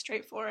and going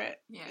straight for it.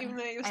 Yeah. Even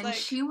though he was And like...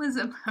 she was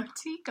a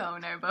boutique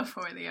owner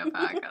before the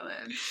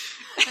apocalypse.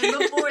 And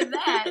before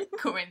that,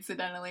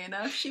 coincidentally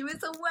enough, she was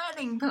a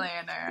wedding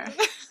planner.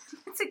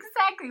 It's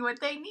exactly what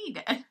they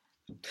needed.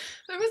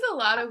 There was a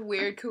lot of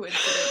weird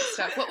coincidence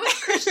stuff. What was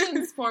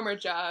Christian's former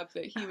job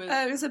that he was...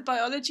 He was a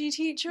biology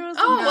teacher or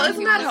something? Oh, well, No, isn't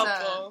he that was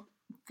helpful?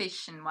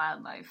 Fish and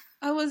wildlife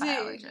Oh, was he?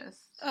 biologist.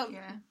 Oh,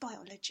 yeah.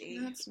 biology.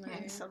 That's Yeah.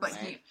 nice. But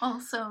he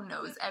also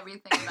knows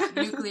everything about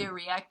nuclear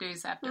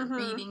reactors after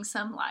reading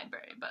some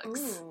library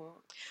books. Ooh.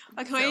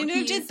 I kind of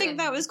did he's think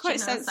that was quite a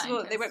sensible.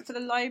 That they genoscientist. went for the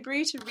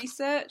library to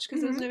research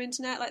because there was no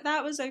internet. Like,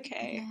 that was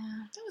okay.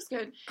 Yeah. That was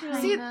good.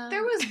 Kinda. See,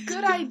 there was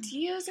good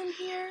ideas in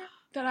here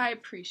that I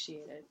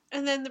appreciated.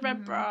 And then the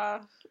red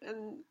bra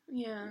and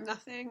Yeah.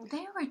 nothing.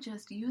 They were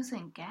just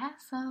using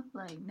gas up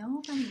like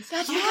nobody's.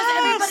 That's Yes! because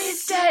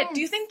everybody's dead. Do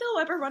you think they'll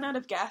ever run out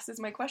of gas is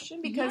my question?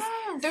 Because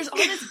Yes. there's all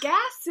this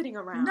gas sitting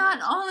around.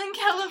 Not all in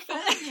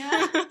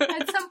California.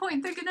 At some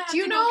point, they're gonna have Do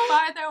you to know go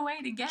farther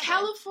away to get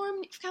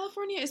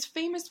California is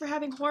famous for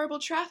having horrible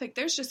traffic.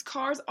 There's just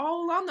cars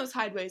all along those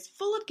highways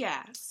full of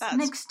gas. it.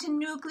 Next to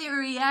nuclear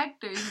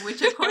reactors,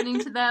 which according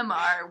to them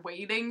are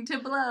waiting to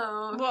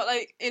blow. What,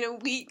 like, in a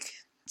week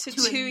to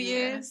To a 2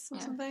 year, years or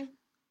yeah. something?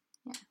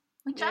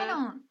 Which Yeah.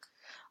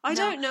 I I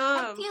don't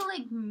know. I feel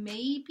like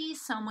maybe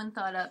someone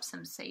thought up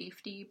some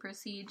safety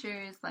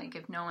procedures, like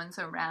if no one's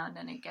around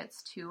and it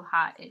gets too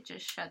hot, it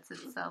just shuts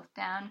itself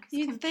down. Because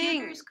You'd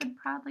computers think. could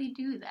probably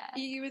do that.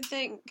 You would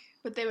think.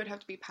 But they would have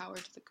to be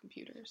powered to the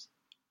computers.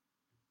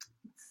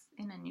 It's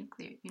in a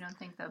nuclear. You don't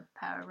think the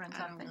power runs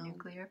I off don't the know.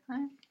 nuclear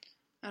plant?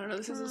 I don't know.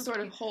 This is a sort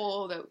of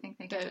hole that Think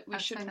they that get we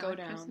shouldn't outside go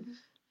down. electricity?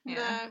 No.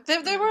 Yeah.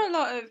 There were a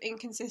lot of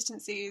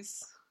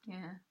inconsistencies.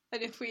 Yeah.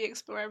 And if we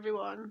explore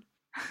everyone,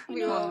 We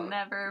we will will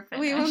never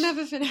finish. we will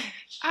never finish.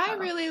 I Oh.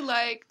 really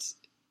liked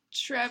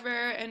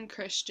Trevor and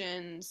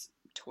Christian's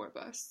tour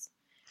bus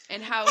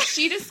and how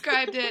she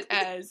described it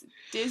as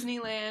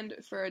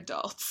Disneyland for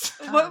adults.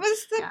 What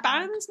was the God.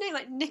 band's name?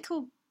 Like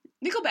Nickel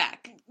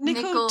Nickelback.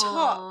 Nickel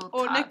Top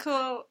or Top.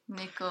 Nickel.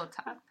 Nickel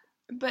top.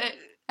 But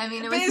I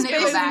mean, it But was it's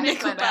basically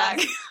Nickelback, but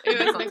Nickelback. it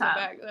was Nickel top.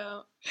 Nickelback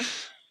though.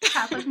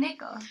 Top of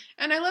nickel.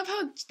 And I love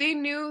how they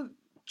knew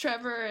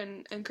Trevor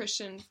and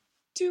Christian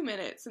 2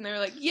 minutes and they were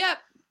like, yep,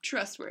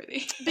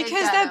 trustworthy. Because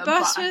got their a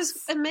bus bus.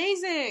 was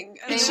amazing.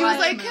 And They she was watched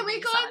like, can we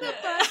movies go on on the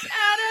it." bus,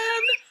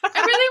 Adam?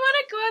 I really want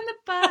to go on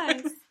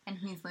the bus. And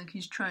he's like,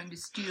 he's trying to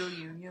steal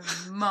you. You're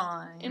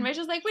mine. And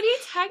Rachel's like, what are you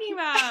talking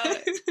about?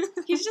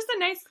 He's just a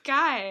nice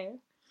guy.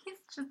 He's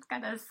just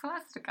got a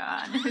swastika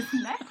on his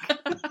neck.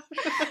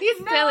 He's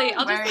silly.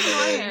 I'll just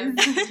worries.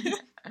 ignore him.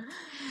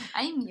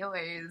 I'm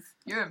yours.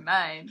 You're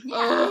mine. Yeah,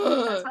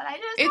 Ugh. that's what I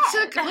just It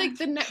said. took, like,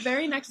 the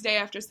very next day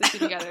after sleeping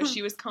together,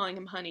 she was calling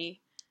him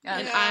honey. Yeah.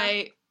 And Yeah. I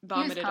He was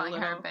vomited a calling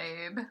her little.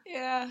 babe.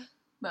 Yeah.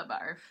 But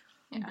barf.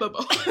 Yeah.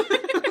 Bubble.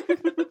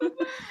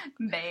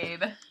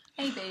 Babe.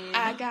 Hey, babe.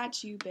 I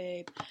got you,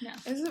 babe. No.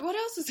 What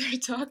else is there to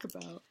talk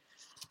about?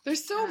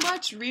 There's so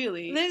much,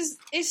 really.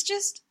 It's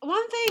just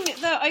one thing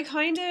that I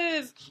kind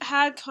of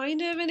had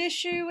an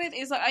issue with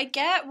is like I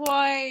get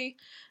why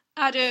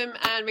Adam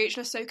and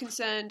Rachel are so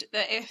concerned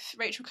that if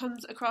Rachel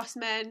comes across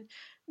men,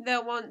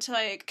 they'll want to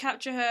like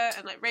capture her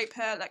and like rape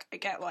her. Like I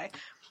get why,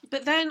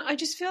 but then I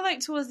just feel like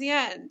towards the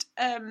end,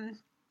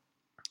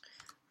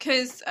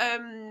 because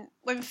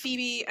when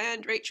Phoebe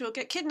and Rachel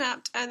get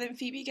kidnapped and then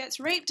Phoebe gets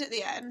raped at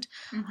the end,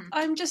 Mhm.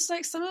 I'm just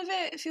like some of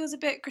it feels a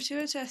bit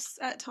gratuitous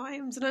at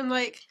times, and I'm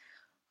like,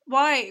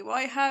 why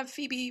have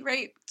Phoebe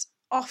raped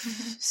off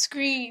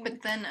screen?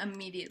 But then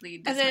immediately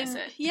and dismiss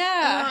then it.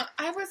 yeah,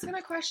 I was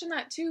gonna question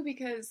that too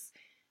because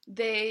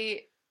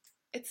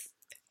it's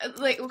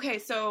like okay,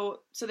 so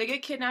they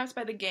get kidnapped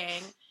by the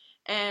gang,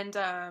 and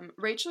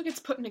Rachel gets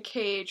put in a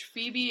cage.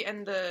 Phoebe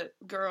and the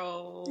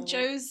girl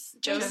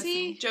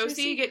Josie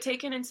get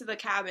taken into the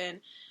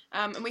cabin,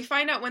 and we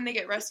find out when they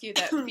get rescued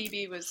that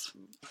Phoebe was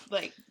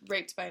like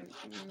raped by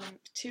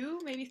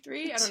maybe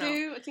three. I don't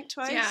know. I think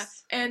twice. So, yeah,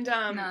 and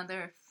No,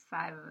 there are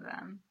 5 of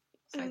them.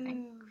 So I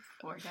think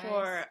 4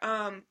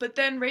 guys. but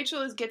then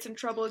Rachel gets in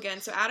trouble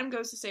again, so Adam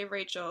goes to save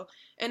Rachel,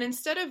 and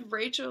instead of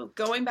Rachel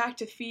going back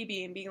to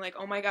Phoebe and being like,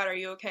 oh my god, are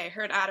you okay?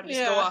 Her and Adam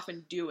just go off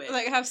and do it.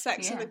 like have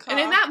sex in Yeah. the car.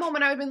 And in that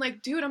moment, I would have been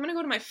like, dude, I'm gonna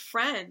go to my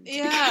friend.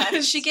 yeah,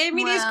 because- she gave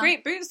me these Well-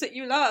 great boots that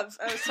you love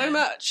so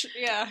much.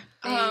 Yeah,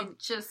 They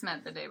just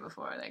met the day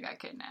before they got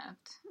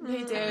kidnapped.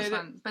 They This did.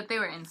 one- but they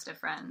were Insta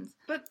friends.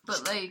 But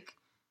like,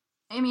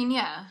 I mean,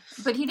 yeah.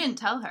 But he didn't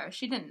tell her.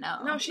 She didn't know.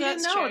 no, she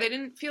That's didn't know. true. They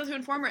didn't feel to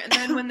inform her. And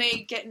then when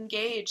they get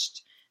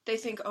engaged, they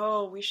think,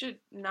 oh, we should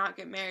not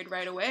get married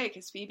right away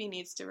because Phoebe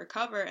needs to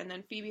recover. And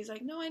then Phoebe's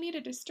like, no, I need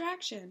a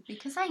distraction.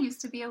 Because I used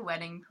to be a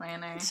wedding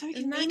planner. so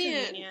Isn't that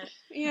convenient. convenient?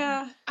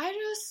 Yeah, I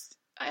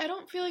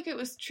don't feel like it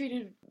was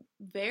treated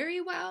very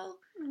well,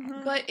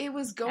 Mhm. but it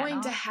was going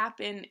all. to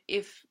happen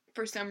if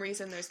for some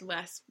reason there's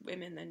less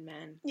women than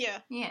men.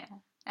 yeah. Yeah.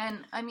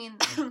 And, I mean,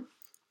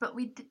 but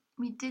we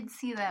did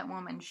see that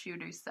woman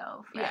shoot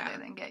herself Yeah. rather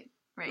than get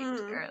raped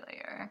Mm.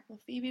 earlier. Well,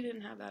 Phoebe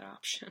didn't have that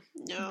option.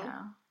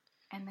 No.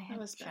 And they That had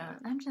was Joe. bad.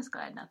 I'm just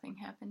glad nothing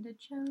happened to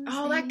Josie.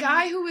 Oh, that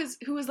guy who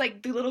was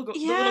like the little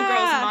Yeah.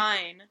 girl's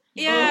mine.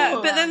 Yeah,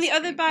 Oh, but then that the was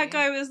other bad creepy.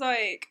 guy was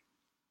like,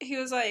 he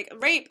was like,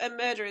 rape and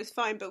murder is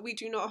fine, but we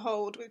do not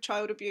hold with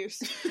child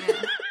abuse.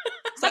 Yeah.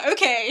 It's like,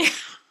 okay.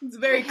 It's a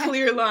very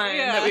clear line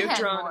Yeah. that we He have had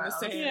drawn in the morals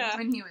sand. Yeah.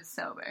 when he was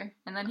sober,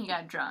 and then he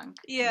got drunk.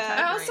 and Yeah. tried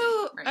I to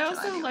also rape Rachel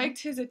anyway. liked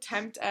his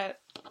attempt at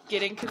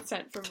getting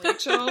consent from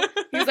Rachel.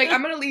 He was like,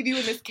 "I'm gonna leave you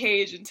in this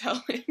cage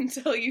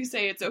until you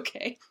say it's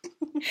okay."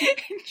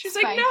 And she's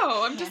like, Spike.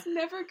 "No, I'm Yeah. just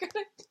never gonna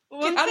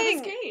One get out of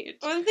thing, this cage."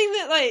 one thing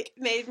that like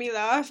made me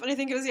laugh, and I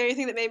think it was the only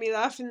thing that made me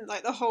laugh in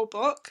like the whole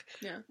book,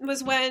 Yeah.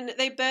 was when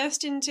they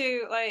burst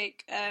into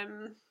like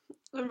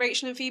when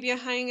Rachel and Phoebe are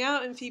hanging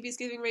out, and Phoebe's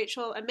giving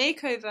Rachel a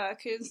makeover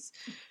because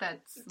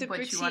That's the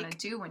what you want to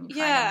boutique- do when you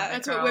Yeah. find another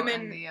That's what girl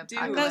women in the do.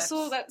 apocalypse. that's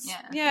all. That's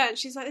yeah. And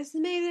she's like, "This is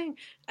amazing,"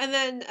 and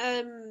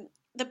then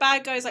the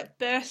bad guys like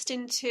the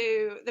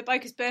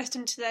bikers burst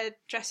into their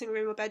dressing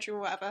room or bedroom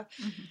or whatever.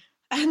 Mhm.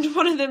 And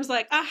one of them's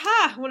like,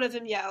 "Aha!" One of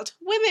them yelled,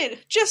 "Women,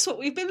 just what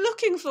we've been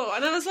looking for."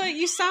 And I was like,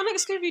 "You sound like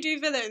Scooby-Doo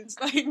villains."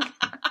 Like,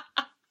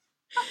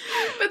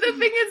 But the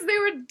thing is, they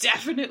were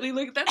definitely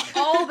like, that's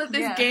all that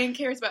this Yeah. gang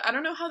cares about. I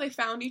don't know how they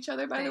found each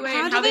other, by the way,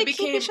 how and do how they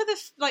became. keep each other?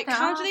 Like, They're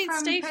how all do they from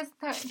stay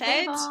They've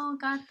fed? all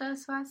got the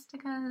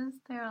swastikas.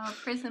 They're all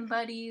prison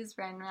buddies,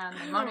 ran around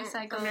I in don't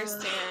motorcycles.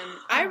 understand.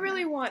 I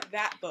really want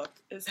that book.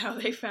 Is how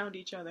they found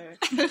each other.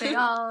 They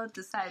all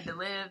decided to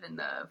live in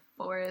the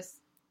forest,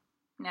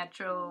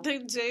 natural They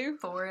do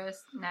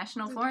forest,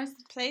 national forest.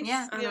 place.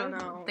 Yeah. I don't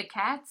know. The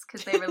cats,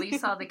 because they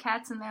release all the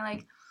cats, and they're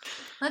like,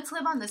 let's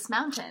live on this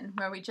mountain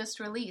where we just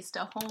released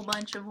a whole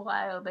bunch of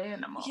wild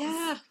animals.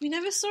 Yeah, we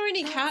never saw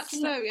any Let's cats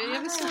see though. We never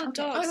other- saw okay.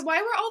 dogs.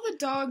 Why were all the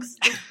dogs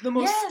the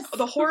most Yes.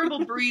 the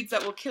horrible breeds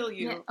that will kill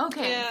you? Yeah,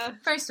 okay, Yeah.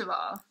 first of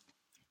all,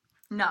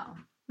 no,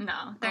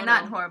 they're Oh,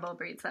 not no. horrible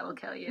breeds that will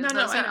kill you. No,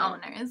 Those I are know.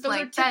 owners. Those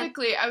like are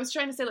typically. I was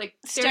trying to say like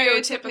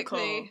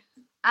stereotypical,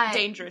 Stereotypically.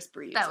 dangerous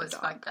breeds. that of was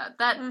dog. fucked up.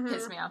 That Mhm.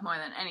 pissed me off more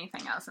than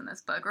anything else in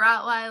this book.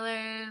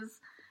 Rottweilers,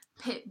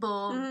 pit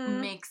bull Mhm.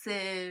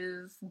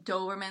 mixes,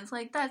 Dobermans.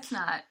 Like,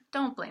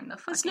 don't blame the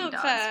That's fucking not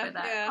dogs fair, for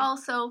that. yeah.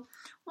 Also,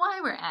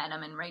 why were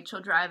Adam and Rachel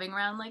driving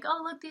around like,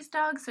 oh, look, these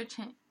dogs are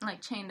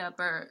chained up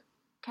or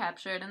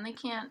captured and they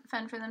can't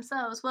fend for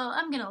themselves? Well,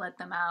 I'm gonna let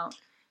them out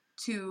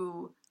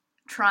to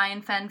try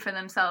and fend for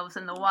themselves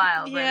in the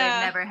wild where Yeah.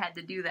 they've never had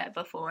to do that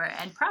before,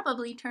 and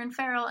probably turn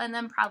feral and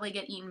then probably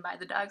get eaten by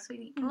the dogs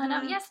we let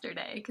out Mhm.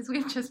 yesterday, because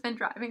we've just been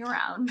driving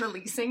around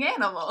releasing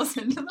animals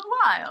into the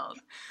wild.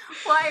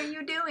 Why are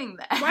you doing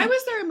that? Why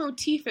was there a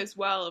motif as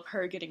well of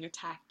her getting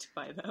attacked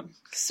by them?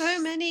 So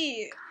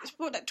many.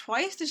 What? Like,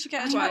 twice? Did she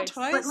get Twice. attacked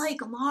twice? But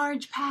like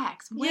large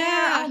packs. Where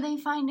Yeah. are they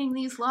finding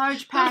these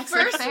large The packs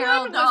first of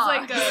feral one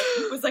dogs?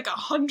 was like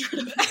 100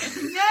 of them.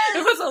 Yes!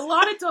 It was a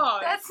lot of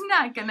dogs. That's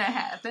not gonna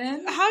happen.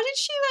 How did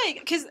she like?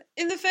 Because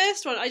in the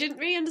first one, I didn't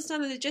really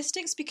understand the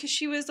logistics because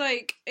she was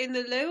like in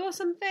the loo or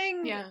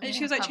something. Yeah. and she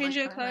Yeah, was like public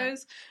changing her toilet.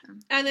 clothes,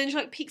 and then she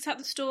like peeks out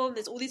the store and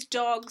there's all these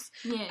dogs.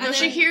 Yeah. No, and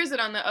she then- hears it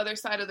on the other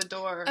side of the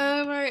door.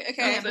 Oh right,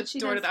 okay. Yeah, the but she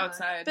door to does the look.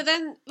 outside. But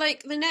then,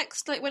 like, the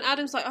next, like, when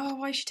Adam's like, "Oh,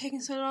 why is she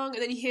taking so long?"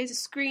 and then he hears a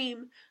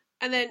scream,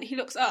 and then he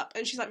looks up,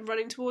 and she's, like,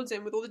 running towards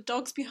him with all the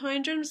dogs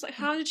behind her, and it's like,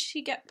 how did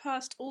she get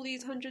past all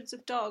these hundreds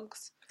of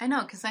dogs? I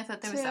know, because I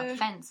thought there was a To-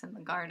 fence in the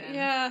garden.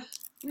 Yeah.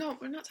 No,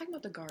 we're not talking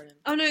about the garden.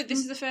 Oh, no, this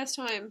is the first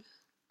time.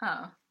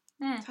 Oh.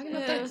 We're talking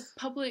about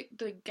Yeah.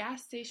 the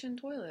gas station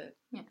toilet.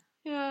 Yeah.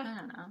 I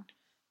don't know.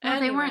 Well,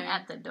 they weren't Anyway.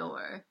 at the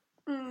door,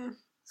 Mm.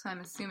 so I'm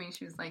assuming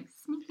she was like,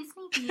 sneaky,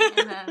 sneaky,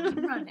 and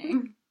then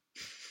running.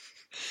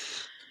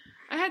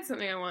 I had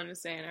something I wanted to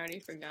say and I already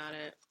forgot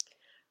it.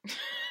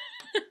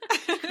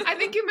 I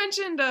think you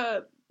mentioned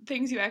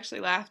things you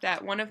actually laughed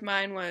at. One of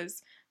mine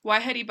was, why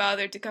had he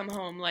bothered to come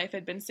home? Life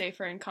had been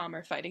safer and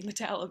calmer fighting the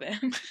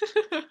Taliban.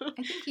 I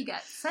think he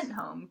got sent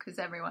home because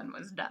everyone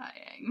was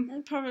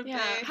dying. Probably. Yeah.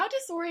 How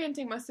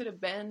disorienting must it have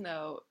been,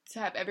 though, to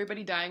have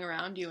everybody dying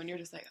around you and you're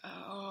just like,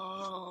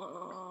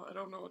 oh, I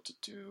don't know what to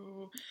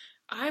do.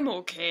 I'm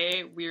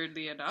okay,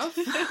 weirdly enough.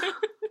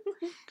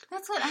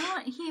 That's what I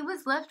want. He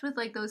was left with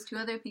like those two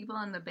other people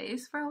on the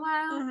base for a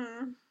while.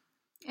 Mhm.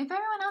 If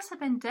everyone else had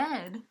been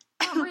dead,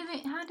 how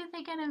did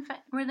they get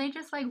infected? Were they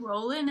just like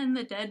rolling in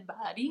the dead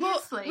bodies? Well,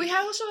 like, we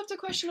also have to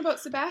question about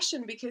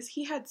Sebastian because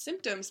he had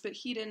symptoms, but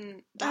he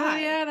didn't Oh,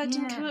 die. yeah, that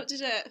didn't Yeah. come up, did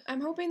it?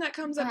 I'm hoping that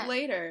comes up But-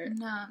 later.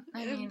 No,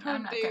 I It'd mean,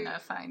 I'm not probably- gonna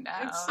find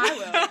out. I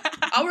will.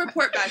 I'll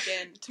report back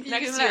in to You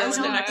next can year let when us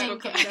the know. next I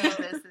book don't comes think out.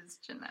 this is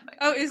genetically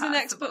Oh, is the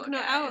next possible, book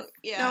not guys. out?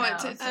 Yeah. No, No,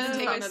 it's this take is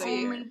the another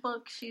only year.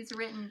 book she's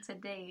written to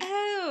date.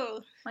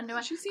 Oh. Wonder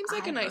why. She seems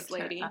like a I nice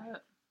looked her lady.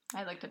 up.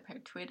 I looked up her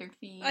Twitter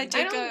feed. I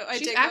did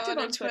she's go active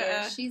on on Twitter.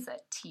 Twitter. She's a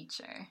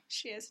teacher.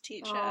 She is a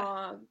teacher.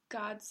 Aw,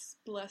 God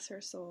bless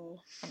her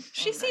soul. An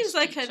She English seems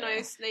like a teacher.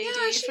 nice lady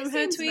Yeah, she from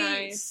her seems tweets.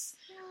 nice.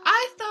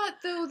 I thought,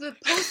 though, the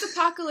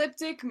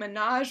post-apocalyptic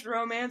menage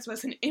romance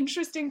was an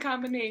interesting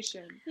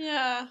combination.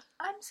 Yeah.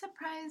 I'm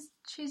surprised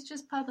she's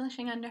just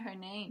publishing under her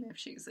name if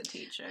she's a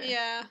teacher.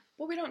 Yeah.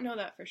 Well, we don't know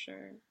that for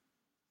sure.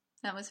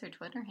 That was her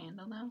Twitter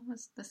handle, though.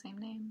 Was the same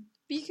name.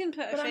 You can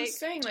put a But fake I'm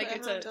saying, like,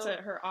 Twitter it's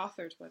handle. her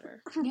author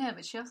Twitter. Yeah,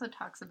 but she also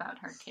talks about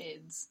her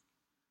kids.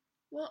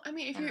 Well, I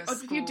mean, And the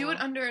if you do school. it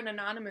under an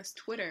anonymous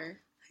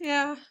Twitter,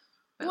 Yeah.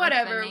 But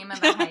whatever. Like the name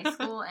of the high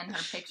school and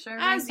her picture.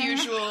 As right there.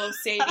 usual,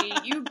 Sadie,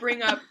 you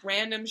bring up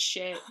random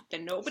shit that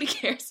nobody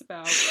cares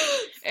about,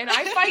 and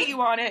I fight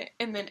you on it,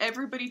 and then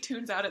everybody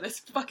tunes out of this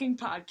fucking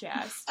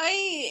podcast.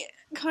 I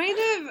kind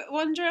of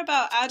wonder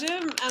about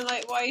Adam and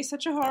like why he's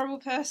such a horrible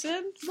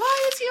person.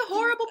 Why is he a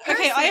horrible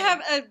person? Okay, I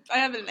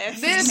have a list.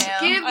 This, Email.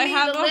 give me I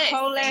have the a list.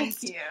 whole Thank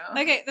list. you.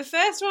 Okay, the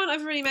first one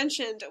I've already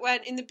mentioned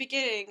when in the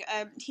beginning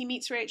he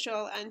meets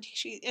Rachel and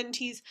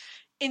he's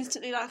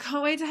instantly like, I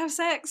can't wait to have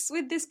sex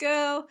with this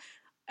girl,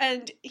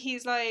 and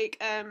he's like,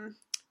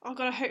 oh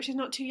god, I hope she's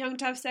not too young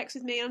to have sex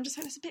with me. And I'm just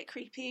like, that's a bit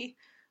creepy.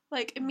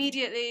 Like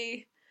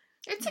immediately.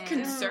 It's a Yeah.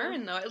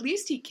 concern, though. At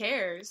least he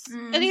cares.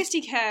 Mm. At least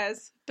he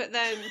cares, but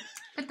then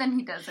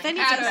he doesn't. Then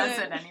he Adam doesn't. does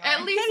it anyway.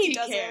 At least Then he he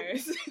doesn't.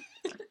 cares.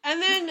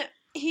 and then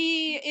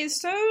he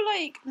is so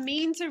like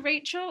mean to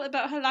Rachel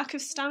about her lack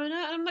of stamina,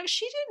 and I'm like,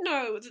 she didn't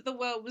know that the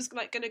world was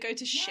like going to go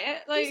to shit.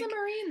 Like, He's a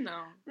Marine,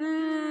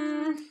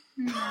 though.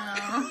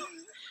 No.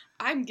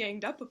 I'm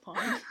ganged up upon.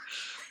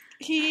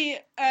 he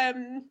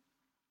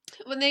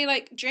when they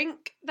like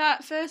drink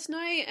that first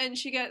night and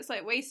she gets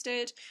like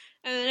wasted,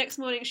 and the next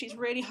morning she's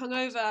really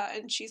hungover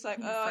and she's like,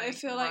 He's oh, I like,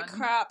 feel like "Run."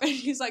 crap, and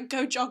he's like,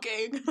 go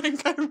jogging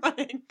and go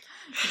running.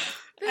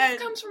 This And-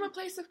 comes from a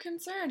place of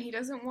concern. He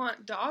doesn't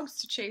want dogs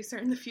to chase her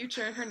in the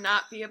future and her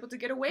not be able to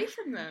get away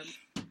from them.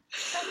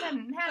 That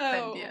didn't happen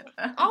Oh. yet.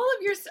 All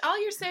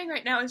you're saying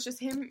right now is just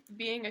him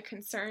being a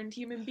concerned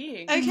human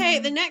being. Okay,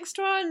 Mhm. the next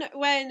one,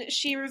 when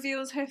she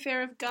reveals her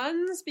fear of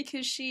guns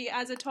because she,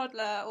 as a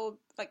toddler or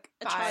like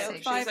a child,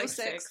 She's 5 or like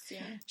 6,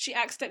 yeah. she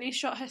accidentally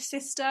shot her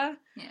sister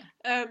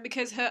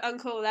because her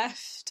uncle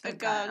left a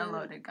gun A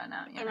loaded gun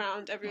out, yeah.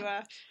 around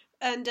everywhere,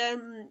 and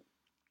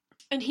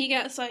he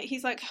gets like,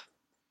 he's like,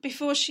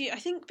 before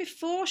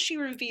she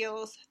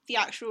reveals the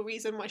actual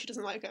reason why she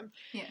doesn't like him,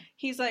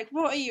 he's like,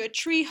 what are you, a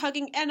tree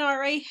hugging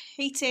NRA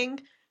hating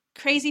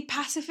crazy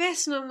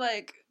pacifist? And I'm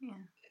like,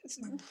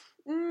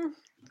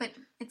 But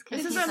it's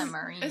because This he's is a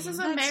Marine. This is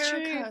That's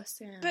America, true.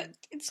 Sam. but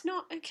it's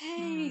not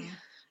okay. Mm.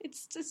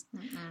 It's just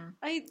Mm-mm.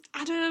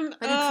 Adam.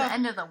 But it's the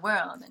end of the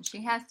world, and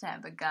she has to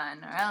have a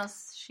gun, or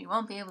else she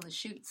won't be able to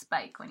shoot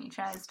Spike when he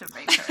tries to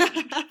rape her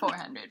in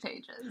 400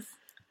 pages.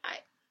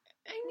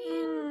 I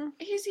mean,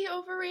 is he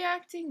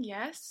overreacting?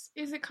 Yes.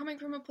 Is it coming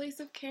from a place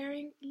of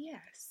caring?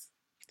 Yes.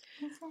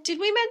 Did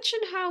we mention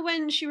how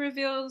when she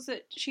reveals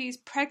that she's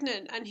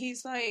pregnant and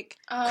he's like,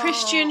 Oh.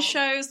 Christian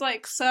shows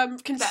like some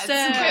concern,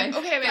 That's my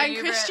Okay, wait, and favorite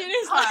Christian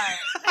is part.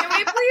 like, Can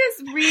we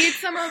please read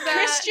some of that?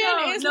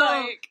 Christian is no,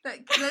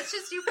 like, let's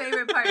just do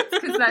favorite parts,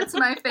 because that's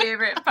my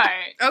favorite part.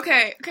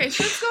 Okay, so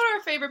let's go to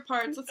our favorite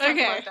parts. Let's talk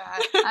Okay. about that.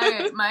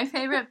 Alright, my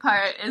favorite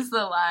part is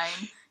the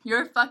line,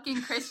 "You're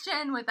fucking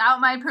Christian without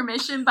my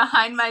permission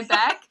behind my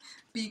back,"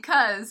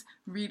 because,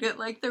 read it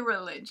like the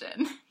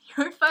religion.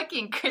 You're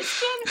fucking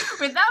Christian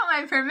without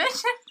my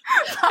permission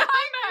behind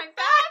my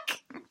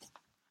back?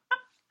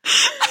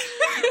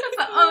 That's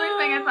the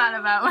only thing I thought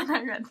about when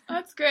I read that.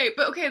 That's great.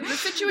 But okay, the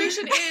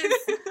situation is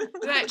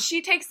that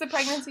she takes the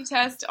pregnancy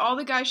test, all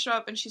the guys show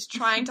up, and she's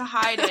trying to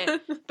hide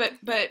it.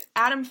 But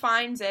Adam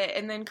finds it,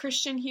 and then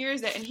Christian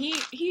hears it, and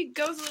he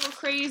goes a little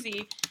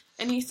crazy.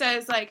 And he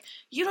says, like,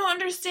 you don't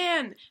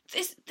understand.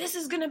 This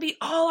is gonna be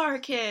all our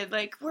kid.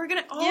 Like, we're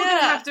gonna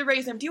have to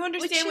raise him. Do you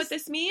understand what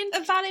this means?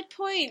 a valid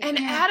point. And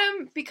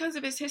Adam, because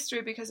of his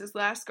history, because his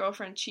last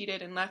girlfriend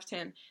cheated and left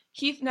him,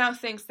 he now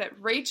thinks that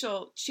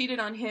Rachel cheated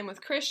on him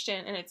with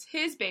Christian, and it's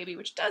his baby,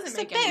 which doesn't It's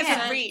make a any bit of a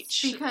sense.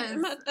 reach. Because, A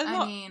lot.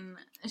 I mean,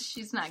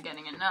 she's not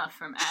getting enough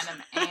from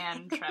Adam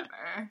and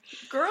Trevor.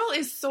 Girl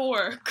is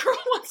sore. Girl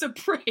wants a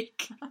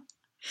break.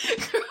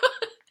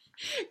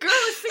 Girl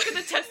is sick of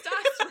the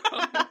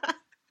testosterone.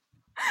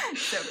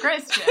 So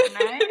Christian,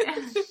 right?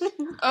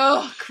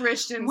 Oh,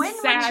 Christian, When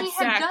sad would she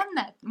sack. have done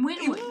that? When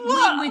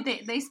would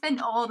they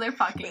spend all their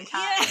fucking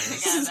time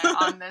Yes. together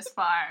on this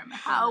farm?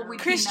 How would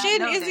Christian he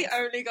not know is this? the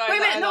only guy. Wait a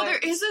that minute, I no,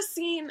 like. there is a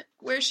scene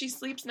where she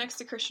sleeps next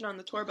to Christian on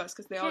the tour bus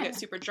because they all Yeah. get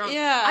super drunk.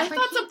 Yeah. I But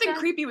thought he something does-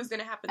 creepy was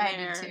going to happen I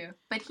there. do too,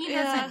 but he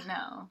Yeah. doesn't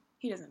know.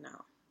 He doesn't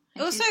know.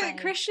 And Also, she's like,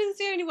 Christian's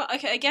the only one.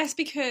 Okay, I guess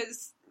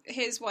because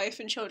his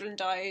wife and children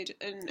died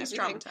and He's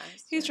everything.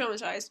 traumatized. He's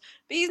traumatized,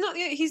 but he's not.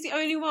 He's the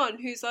only one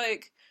who's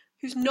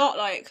not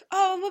like,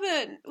 oh, a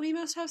woman, we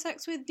must have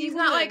sex with the He's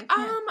woman. not like,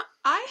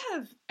 I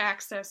have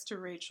access to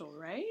Rachel,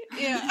 right?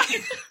 Yeah.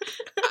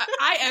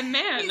 I am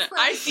man. He's like-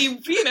 I see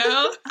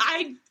female.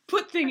 I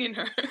put thing in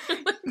her.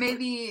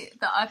 maybe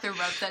the author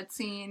wrote that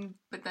scene,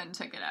 but then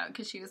took it out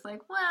because she was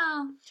like,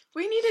 well,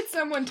 We needed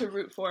someone to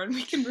root for, and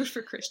we can root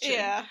for Christian.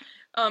 Yeah.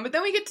 But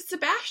then we get to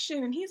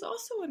Sebastian, and he's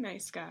also a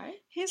nice guy.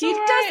 He's He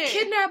alright. does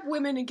kidnap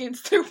women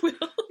against their will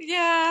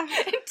Yeah.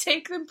 and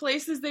take them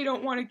places they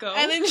don't want to go.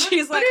 And then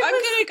she's But like, it I'm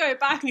was- gonna go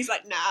back, and he's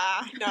like,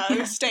 nah,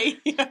 no, stay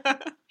here.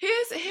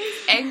 His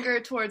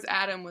anger towards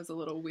Adam was a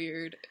little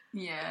weird.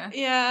 yeah.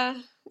 Yeah.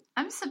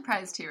 I'm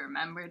surprised he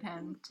remembered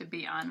him, to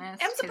be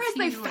honest. I'm surprised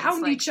they he was,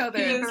 found like, each other.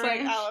 He was like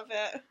feverish. out of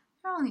it.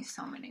 There are only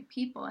so many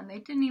people, and they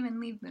didn't even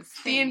leave the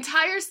state. The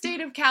entire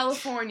state of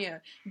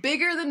California,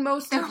 bigger than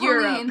most They're of only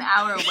Europe. an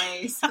hour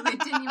away, so they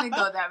didn't even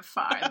go that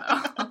far,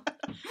 though.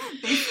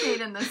 They stayed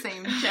in the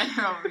same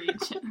general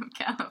region of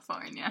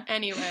California.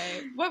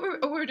 Anyway,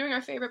 we're doing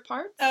our favorite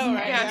parts? Oh,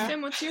 right, Yeah, yeah.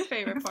 Sim, what's your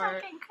favorite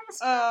part? Fucking Christmas.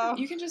 Oh,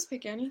 You can just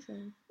pick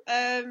anything.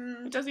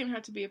 um, It doesn't even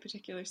have to be a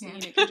particular scene.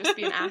 Yeah. It can just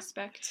be an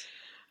aspect.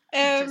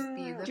 Just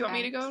be um, the do you want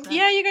me to fact go? that-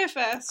 yeah, you go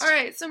first. All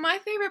right, so my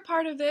favorite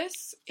part of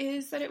this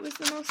is that it was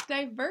the most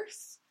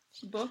diverse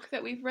book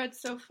that we've read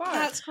so far.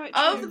 That's quite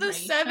true. Of the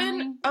Racially?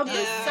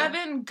 Yeah.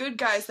 seven good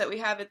guys that we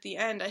have at the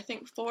end, I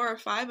think 4 or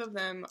 5 of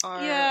them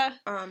are Yeah.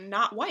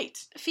 not white.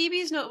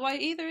 Phoebe's not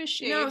white either, is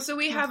she? No, so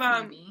we Who's have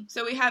Phoebe?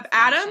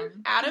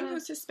 Adam, Yeah.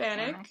 who's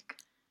Hispanic, Hispanic.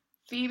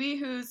 Phoebe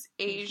who's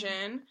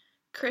Asian,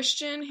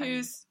 Christian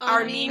who's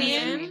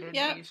Armenian. Armenian,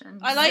 Yeah. Asian.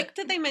 I like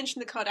that they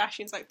mentioned the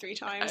Kardashians like 3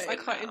 times. I I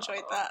quite know.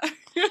 enjoyed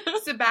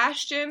that.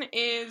 Sebastian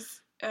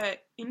is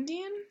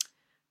Indian,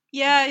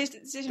 Yeah,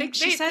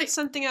 she said they-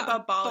 something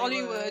about about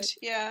Bollywood. Bollywood.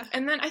 Yeah.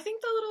 and then I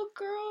think the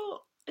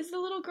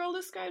little girl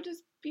described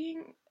as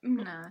being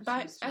No,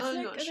 bi- she's just- I'm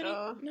ethnic? not Is that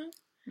sure. No,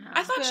 No.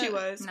 I thought she But-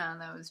 was. No,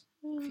 that was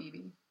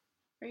Phoebe.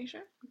 Are you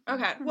sure?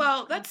 Okay,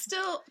 well, that's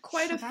still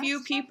quite a few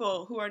Sebastian?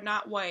 people who are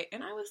not white,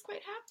 and I was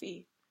quite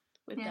happy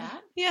with Yeah.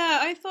 that. Yeah,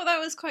 I thought that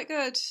was quite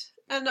good.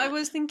 And I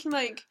was thinking,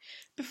 like,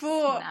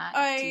 before Not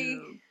I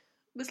do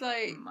was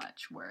like,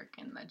 much work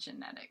in the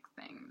genetic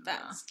thing.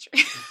 that's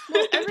true.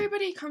 Well,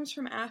 everybody comes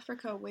from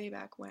Africa way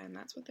back when.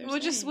 That's what they're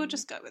we'll saying.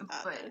 just go with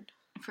that. But then.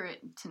 for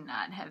it to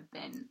not have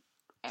been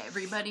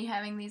everybody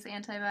having these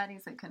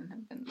antibodies, it couldn't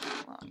have been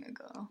that long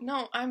ago.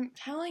 No, I'm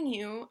telling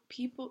you,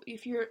 people,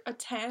 if you're a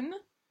 10,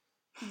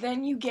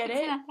 then you get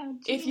it.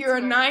 If you're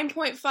a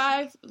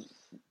 9.5,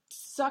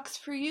 sucks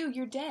for you,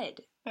 you're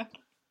dead.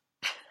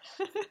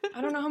 I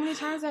don't know how many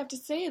times I have to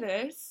say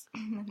this.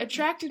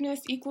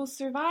 Attractiveness equals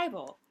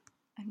survival.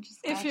 I'm just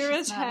If glad you're a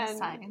she's not 10,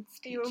 science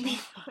You will be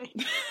teacher.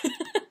 fine.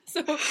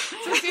 So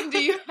Sim, do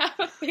you have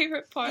a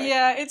favorite part?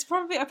 Yeah,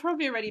 I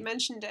probably already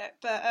mentioned it,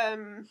 but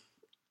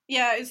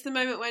yeah, it's the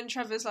moment when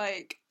Trevor's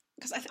like,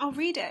 because I'll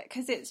read it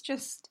because it's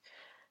just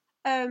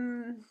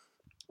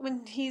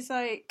when he's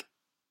like,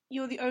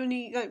 you're the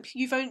only, like,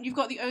 you've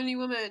got the only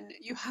woman,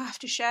 you have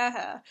to share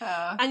her,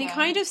 and he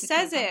kind of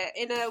says it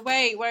in a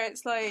way where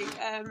it's like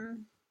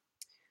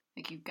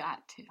like you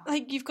got to.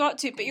 like you've got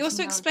to, but he There's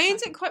also no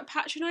explains choice. it quite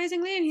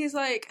patronisingly, and he's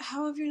like,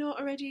 how have you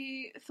not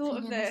already thought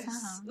of Figure this? this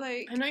out.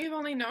 Like, I know you've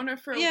only known her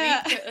for a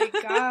Yeah. week, but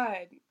like, God,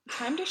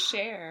 time to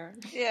share.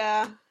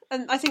 yeah.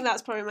 And I think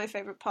that's probably my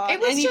favourite part. It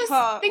was Any just,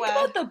 part think where...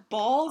 about the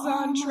balls Oh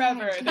on my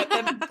Trevor. That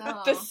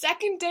God, the though.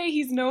 second day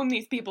he's known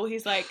these people,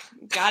 he's like,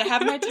 gotta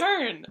have my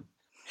turn.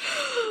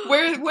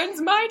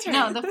 When's my turn?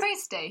 No, the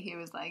first day he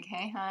was like,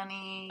 "Hey,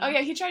 honey." Oh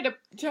yeah, he tried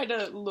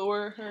to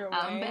lure her away.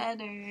 I'm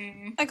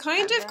better. I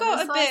kind I've of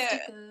got a bit...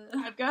 swastika.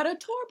 I've got a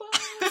tour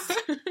bus.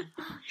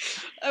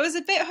 I was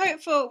a bit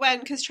hopeful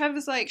because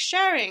Trevor's like,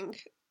 sharing.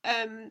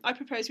 I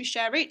propose we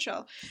share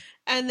Rachel.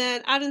 And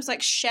then Adam's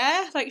like,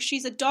 share? Like,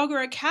 she's a dog or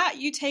a cat.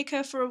 You take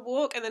her for a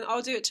walk and then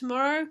I'll do it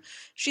tomorrow.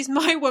 She's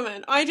my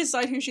woman. I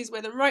decide who she's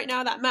with. And right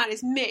now that man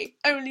is me.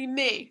 Only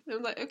me. And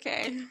I'm like,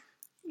 okay.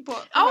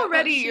 What?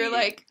 Already what's you're she-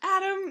 like,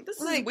 Adam, this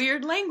is Like,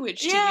 weird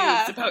language to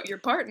yeah. use about your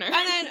partner. And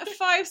then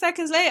 5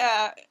 seconds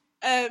later,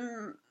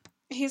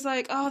 he's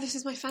like, oh, this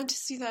is my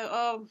fantasy though.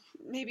 Oh,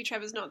 maybe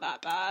Trevor's not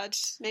that bad.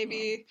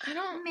 Maybe. I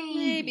don't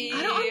Maybe.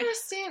 I don't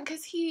understand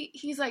because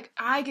he's like,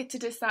 I get to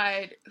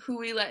decide who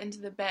we let into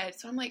the bed.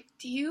 So I'm like,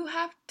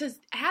 does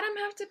Adam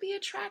have to be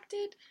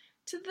attracted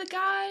to the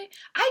guy?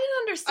 I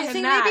didn't understand I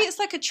think that. maybe it's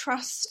like a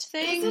trust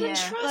thing. Is it a Yeah.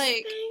 trust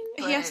Like,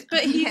 thing?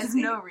 But he he's- has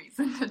no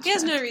reason to trust He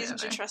has no reason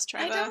to Trevor. trust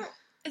I Trevor. don't.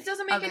 It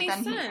doesn't make Other any than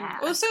he sense.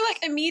 asked. Also, like,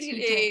 He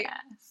immediately did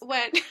ask.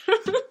 when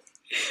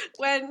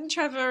when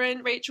Trevor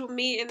and Rachel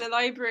meet in the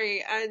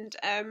library and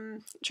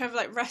Trevor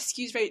like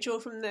rescues Rachel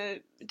from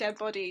the dead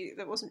body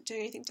that wasn't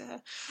doing anything to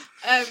her,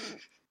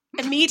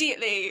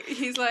 immediately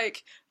he's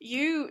like,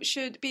 you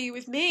should be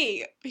with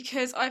me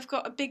because I've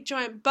got a big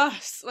giant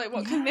bus. Like,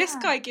 what can this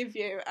Yeah. guy give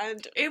you?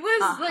 And It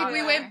was like we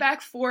Yeah. went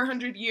back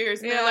 400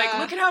 years and they're like, Yeah.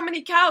 look at how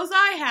many cows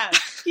I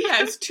have. He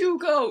has 2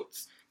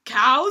 goats.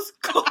 Cows,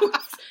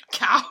 goats,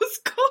 cows,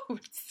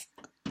 goats.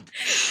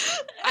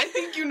 I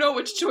think you know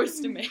which choice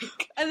to make.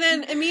 and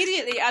then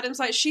immediately Adam's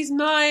like, she's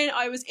mine.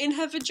 I was in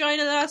her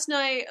vagina last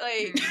night.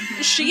 Like,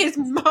 Mhm. she is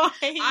mine.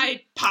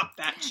 I popped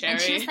that cherry.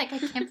 And she was like, I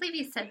can't believe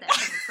you said that.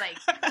 And it's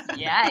like,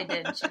 yeah, I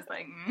did. She's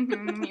like,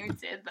 you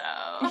did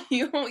though.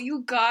 you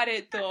got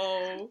it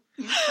though.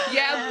 You said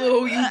Yeah, it.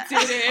 boo, you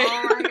did it.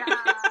 Oh my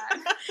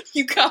god.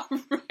 You got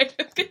right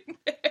up in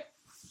there.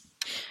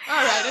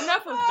 Alright,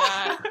 enough of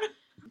that.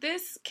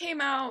 This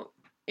came out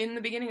in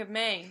the beginning of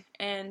May,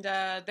 and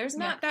there's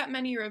not that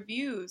many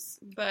reviews,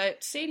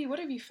 but Sadie, what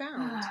have you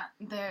found?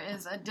 There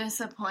is a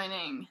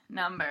disappointing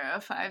number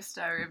of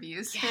 5-star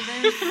reviews for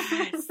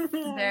Yes. this.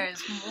 There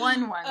is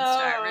one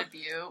 1-star Oh.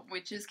 review,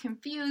 which is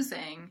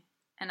confusing,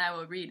 and I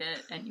will read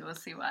it, and you will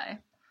see why.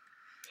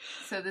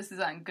 So this is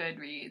on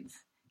Goodreads.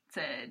 It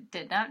said,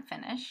 did not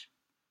finish.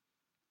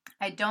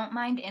 I don't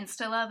mind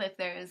Insta-love if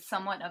there is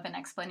somewhat of an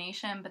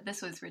explanation, but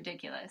this was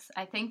ridiculous.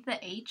 I think the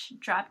H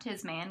dropped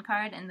his man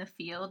card in the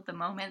field the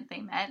moment they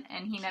met,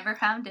 and he never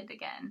found it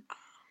again.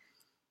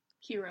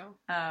 Hero.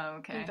 Oh,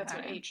 okay. I think that's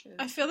what Alright. H is.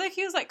 I feel like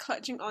he was like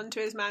clutching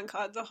onto his man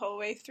card the whole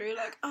way through,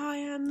 like, I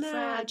am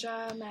mad.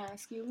 Fragile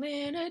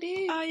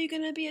masculinity. Are you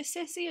gonna be a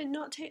sissy and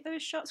not take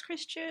those shots,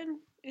 Christian?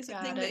 Is the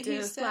thing Gotta that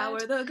he said. deflower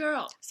the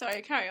girl.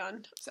 Sorry, carry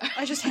on. Sorry.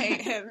 I just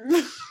hate him.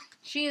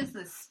 She is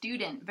the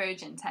student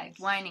virgin type,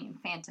 whining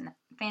and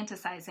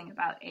fantasizing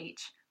about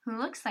H, who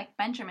looks like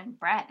Benjamin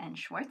Bratt and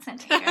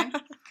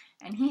Schwarzenegger,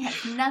 and he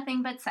has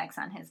nothing but sex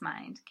on his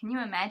mind. Can you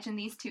imagine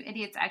these two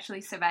idiots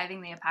actually surviving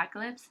the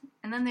apocalypse?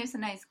 And then there's a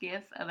nice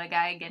gif of a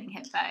guy getting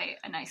hit by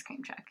an ice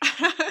cream truck.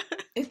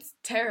 It's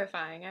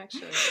terrifying,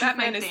 actually. That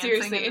man is Dancing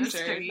seriously in the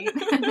injured. street.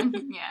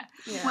 Yeah.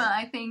 Yeah. Well,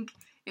 I think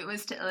it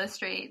was to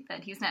illustrate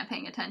that he's not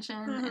paying attention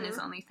and is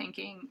only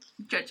thinking,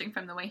 judging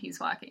from the way he's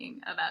walking,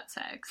 about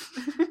sex.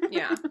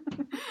 Yeah.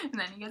 And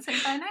then he gets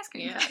hit by an ice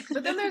cream truck.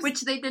 But then there's...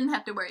 Which they didn't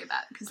have to worry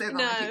about because they're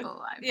the only people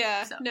alive.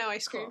 Yeah, so. no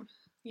ice cream. Cool.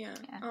 Yeah.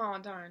 Yeah. Oh,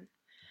 darn.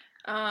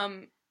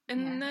 And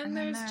then and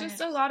there's then just a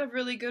there's- lot of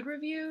really good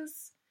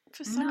reviews.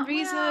 For some No,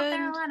 reason. well,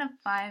 there are a lot of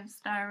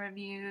 5-star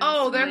reviews.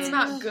 Oh, that's which-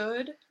 not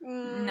good?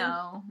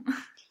 No.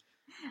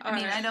 I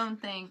mean, Alright. I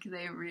don't think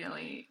they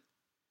really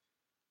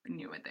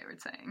knew what they were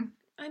saying.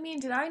 I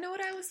mean, did I know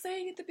what I was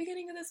saying at the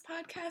beginning of this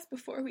podcast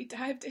before we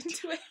dived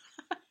into it?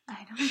 I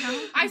don't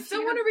know. I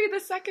still want to read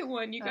the second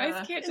one. You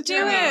guys can't Do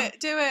determine. it,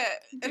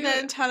 and Do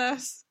then it. tell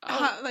us,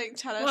 Oh.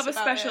 tell us. We'll have a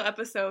about special it.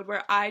 episode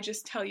where I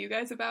just tell you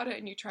guys about it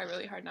and you try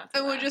really hard not to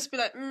And we'll laugh. just be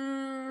like,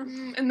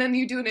 And then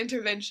you do an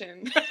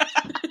intervention.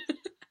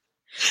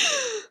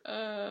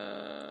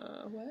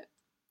 What?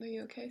 Are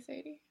you okay,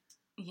 Sadie?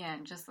 Yeah,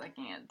 just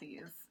looking at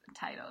these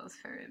titles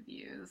for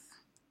reviews.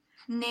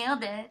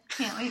 Nailed it.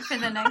 Can't wait for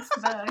the next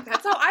book.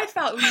 That's how I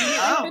felt when you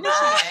Oh, finished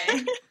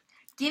it. my.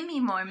 Give me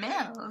more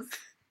Mills.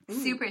 Ooh.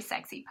 Super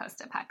sexy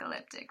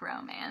post-apocalyptic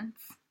romance.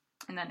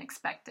 And then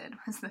Expected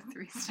was the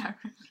 3-star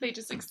review. They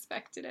just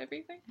expected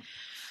everything.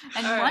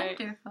 And All right.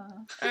 wonderful.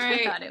 All right.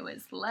 We thought it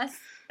was less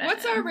than.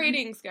 What's our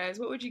ratings, guys?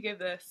 What would you give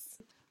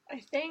this? I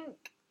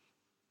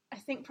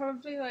think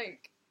probably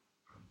like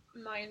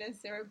minus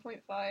 0.5.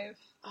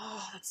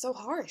 Oh, that's so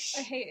harsh.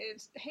 I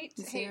hate.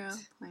 0.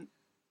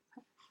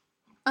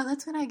 Oh,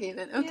 that's what I gave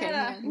it. Okay.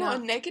 Yeah. Yeah, No,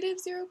 no. negative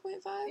 0.5?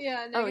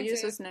 Yeah. Oh, Negative.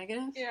 yours was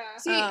negative? Yeah.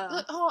 See,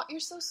 Oh. look, you're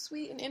so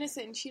sweet and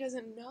innocent, and she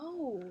doesn't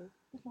know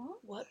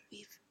what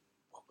we've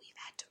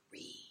had to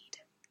read.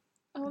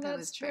 Oh, that that's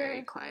was true.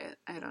 very quiet.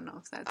 I don't know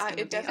if that's going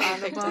to It be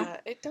definitely picked audible.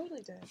 up. It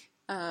totally did.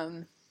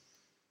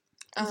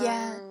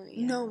 Yeah.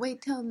 No,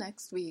 wait till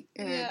next week.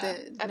 Yeah.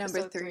 The number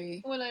Episode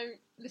 3 When I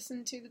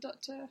listen to the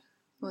doctor,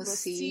 was we'll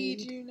seed.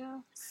 seed you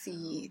now.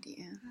 Seed,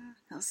 yeah.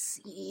 I'll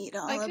seed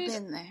all I up could-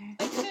 in there.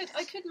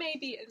 I could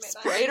maybe admit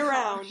that. Spray it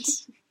around.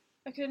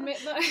 I could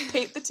admit that.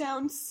 Paint the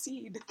town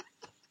seed.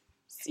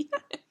 Seed.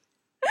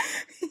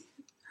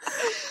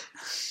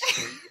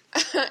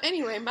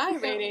 Anyway, my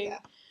rating. Yeah.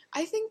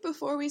 I think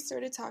before we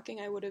started talking,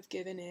 I would have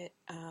given it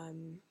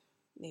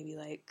maybe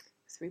like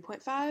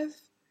 3.5.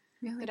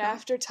 Really? But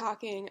after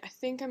talking, I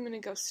think I'm going to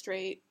go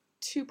straight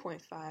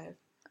 2.5.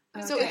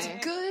 Okay. So it's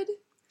good,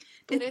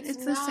 but it's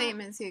the not... same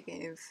as you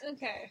gave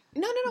Okay.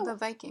 No. the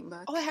Viking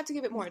book. Oh, I have to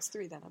give it more. It's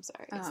 3 then. I'm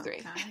sorry. It's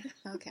 3.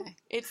 God. Okay.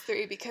 It's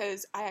 3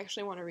 because I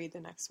actually want to read the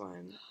next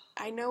one.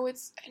 I know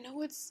it's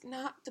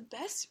not the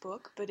best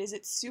book, but is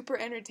it super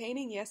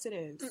entertaining? Yes, it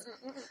is.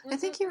 I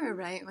think you were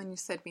right when you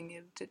said we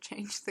needed to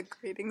change the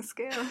grading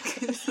scale.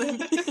 'Cause,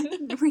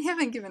 like, we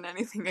haven't given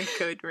anything a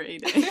good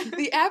rating.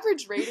 The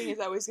average rating is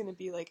always going to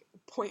be like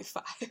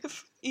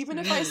 0.5, even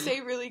if I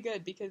say really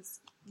good, because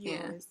you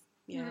Yeah. always,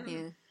 yeah.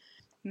 Yeah.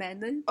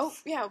 Madeleine? Oh,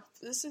 yeah,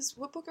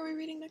 what book are we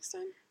reading next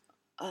time?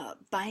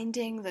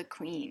 Binding the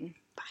Queen.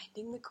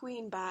 Binding the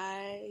Queen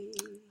by...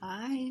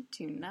 I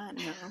do not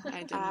know.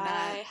 I did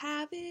I not.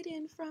 have it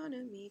in front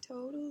of me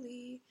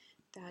totally.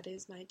 That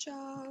is my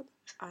job.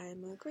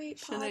 I'm a great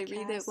podcaster. Should I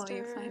read it while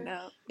you find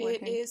out?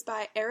 It is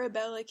by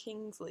Arabella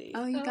Kingsley.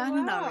 Oh, you Oh, got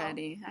it wow.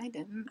 already. I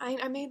didn't.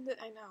 I made the...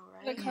 I know,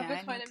 The right? cover I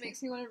kind need of to.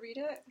 makes me want to read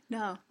it.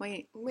 No,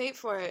 wait. Wait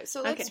for it.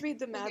 So let's Okay. read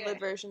the Mad Okay. Lib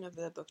version of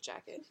the book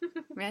jacket.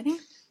 Ready?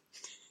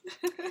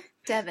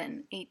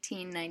 Devon,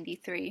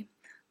 1893.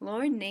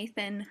 Lord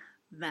Nathan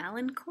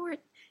Valancourt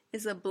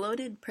is a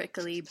bloated,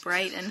 prickly,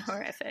 bright, and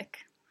horrific.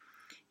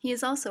 He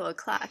is also a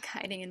clock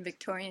hiding in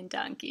Victorian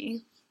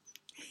donkey.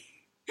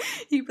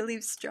 He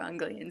believes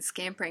strongly in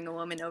scampering a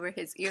woman over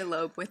his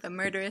earlobe with a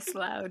murderous,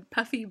 loud,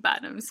 puffy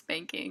bottom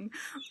spanking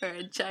or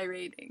a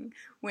gyrating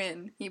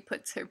when he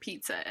puts her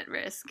pizza at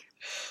risk.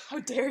 How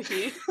dare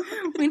he?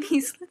 When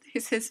he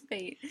slithers, his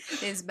fate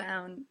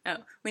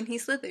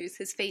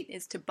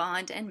is to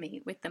bond and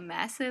mate with the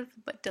massive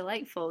but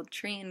delightful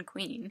Trean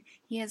Queen.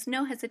 He has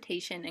no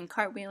hesitation in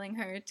cartwheeling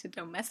her to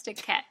domestic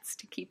cats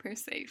to keep her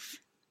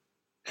safe.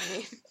 I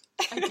mean,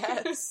 I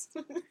guess.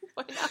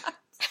 Why not?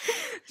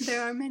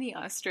 There are many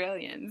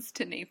Australians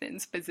to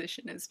Nathan's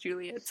position as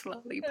Juliet's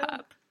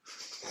lollipop.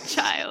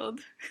 child,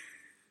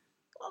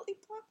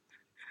 Lollipop.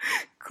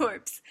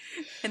 corpse,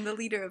 and the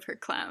leader of her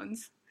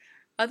clowns.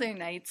 Other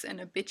knights and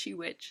a bitchy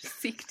witch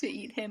seek to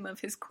eat him of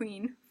his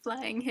queen,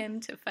 flying him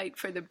to fight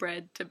for the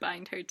bread to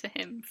bind her to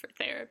him for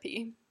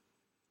therapy.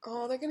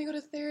 Oh, they're gonna go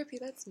to therapy.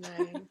 That's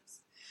nice.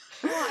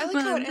 Oh, I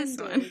like how it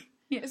ended. One.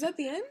 Yeah. Is that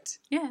the end?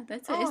 Yeah,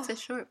 that's it. It's a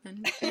short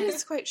one. It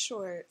is quite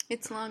short.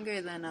 It's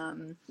longer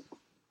than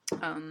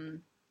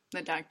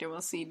The Doctor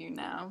Will See You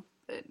Now,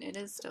 but it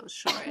is still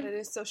short. And it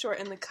is so short,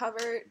 and the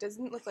cover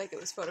doesn't look like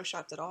it was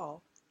photoshopped at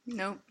all.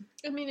 Nope.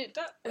 I mean, it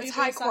does. It's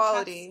high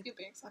quality. You're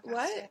being sarcastic.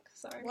 What?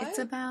 Sorry. What? It's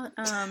about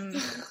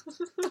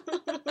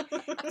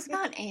it's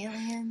about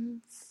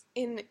aliens.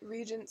 In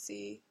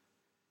Regency,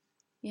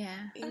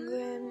 Yeah.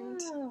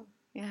 England. Oh,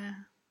 Yeah.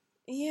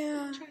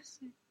 Yeah.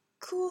 interesting.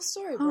 Cool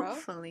story, bro.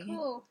 Hopefully.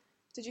 Cool.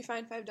 Did you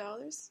find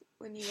 $5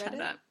 when you read Shut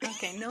it? up.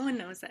 Okay, no one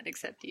knows that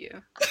except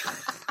you.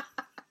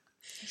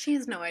 She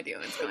has no idea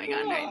what's going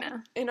on right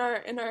now. In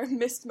our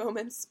Missed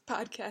Moments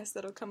podcast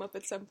that'll come up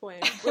at some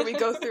point, where we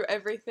go through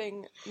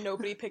everything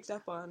nobody picked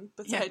up on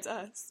besides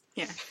us.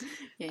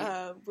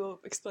 Yeah. We'll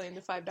explain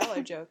the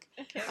 $5 joke.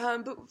 Okay.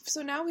 But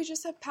so now we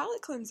just have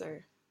palate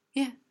cleanser.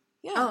 Yeah.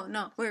 Yeah. Oh,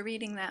 no, we're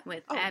reading that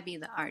with Oh. Abby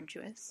the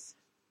Arduous.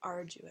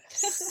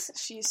 Arduous.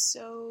 She's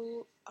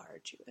so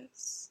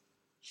arduous.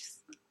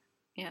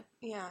 Yep.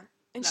 Yeah.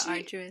 And The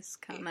Arduous,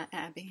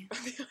 Abby.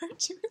 The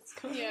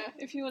arduous. Yeah,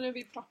 if you want to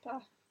be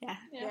proper. Yeah.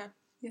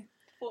 Yeah.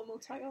 Formal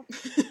title.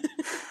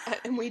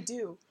 And we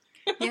do.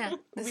 Yeah.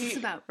 This is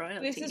about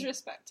royalty. This is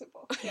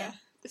respectable. Yeah.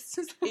 This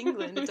is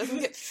England. It doesn't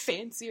get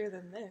fancier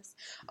than this.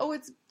 Oh,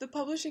 it's the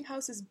publishing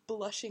house is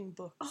Blushing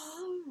Books.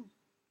 Oh.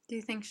 Do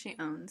you think she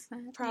owns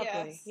that? Probably,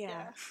 Yes, yeah.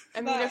 yeah.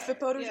 I mean, if the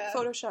Yeah.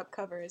 Photoshop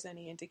cover is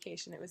any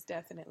indication, it was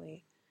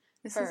definitely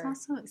This her. is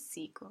also a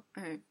sequel,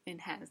 or it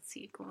has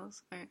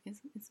sequels, or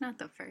it's not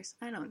the first.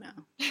 I don't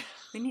know.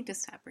 We need to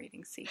stop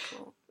reading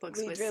books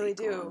We with really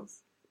do.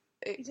 sequels.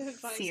 You don't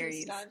find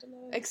Series. some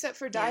standalone. Except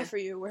for Die Yeah. For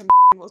You, where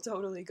will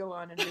totally go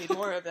on and read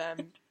more of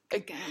them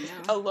God,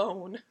 no.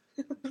 alone.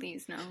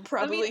 Please, no.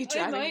 Probably I mean,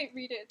 driving. I might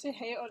read it to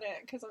hate on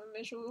it because I'm a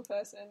visual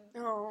person.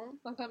 Oh,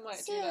 Like I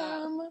might do that.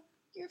 Sam,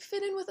 you're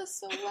fitting with us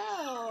so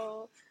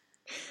well.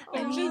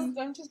 I mean,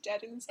 I'm just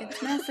dead inside.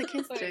 It's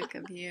masochistic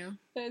of you.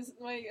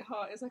 My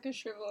heart is like a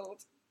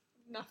shriveled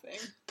nothing.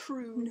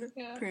 Prune.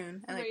 Yeah.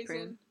 Prune. I like Raisin.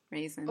 prune.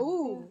 Raisin.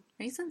 Oh.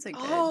 Raisins are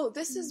good. Oh,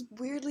 this is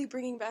weirdly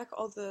bringing back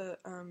all the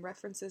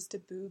references to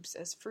boobs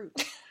as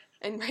fruit.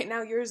 And right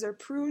now yours are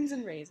prunes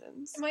and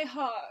raisins. My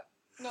heart.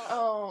 No.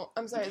 Oh,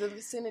 I'm sorry, the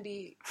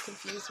vicinity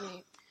confused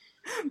me.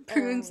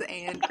 Prunes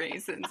and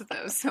raisins,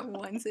 though, so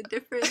one's a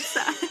different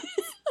size.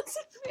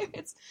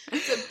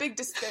 it's a big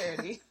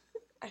disparity.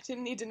 I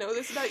didn't need to know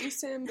this about you,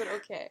 Sim, but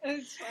okay.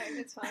 It's fine.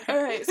 It's fine.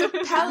 Alright, so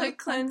palette Palette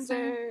cleanser.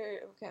 cleanser.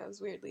 Okay, I was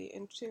weirdly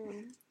in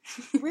tune.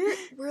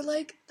 We're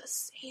like the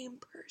same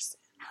person.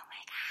 Oh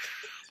my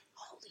god.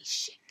 Holy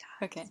shit,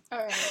 guys. Okay.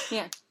 Alright.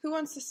 Yeah. Who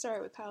wants to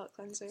start with palette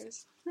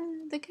cleansers?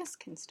 The guest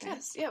can start.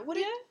 Yes. Yeah, what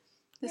did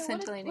The yeah,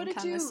 scintillating what did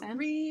you condescend.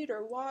 read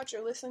or watch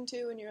or listen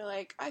to and you're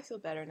like, I feel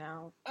better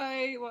now?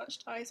 I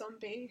watched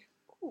iZombie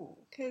Ooh.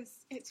 because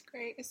it's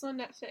great. It's on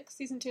Netflix.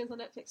 Season 2 is on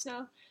Netflix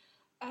now.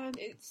 And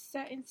it's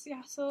set in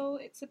Seattle.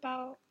 It's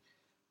about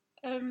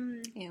a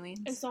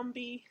Aliens.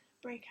 zombie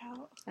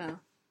breakout. Oh.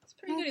 It's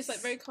pretty good. It's like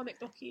That's very comic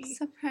booky.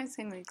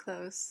 Surprisingly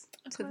close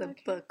I to quite the like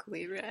it. book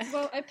we read.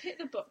 Well, I picked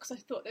the book because I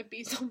thought there'd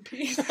be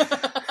zombies.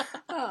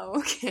 Oh,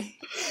 okay.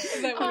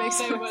 there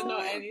Oh. were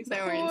not any There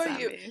zombies. weren't Poor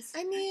you. zombies.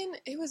 I mean,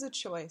 it was a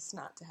choice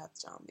not to have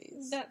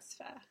zombies. That's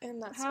fair. And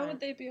that's How fine. would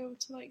they be able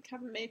to like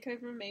have a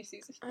makeover in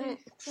Macy's if I- they had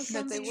that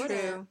they zombies? would've.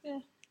 True. Yeah.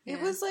 It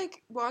Yeah. was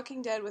like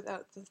Walking Dead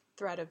without the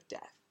threat of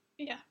death,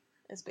 Yeah.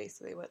 is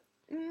basically what...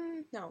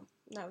 no,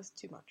 that was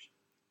too much.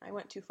 I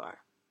went too far.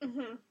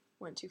 Mm-hmm.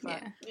 Went too far.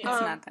 Yeah, it's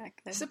Um, not that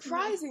good.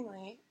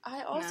 Surprisingly,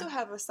 I also No.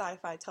 have a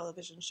sci-fi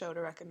television show to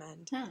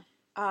recommend. Huh.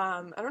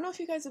 I don't know if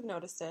you guys have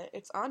noticed it.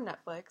 It's on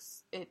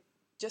Netflix. It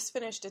just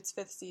finished its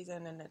 5th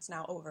season and it's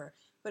now over.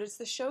 But it's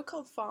the show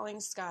called Falling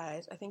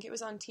Skies. I think it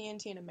was on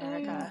TNT in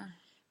America. Yeah.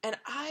 And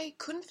I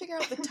couldn't figure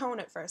out the tone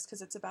at first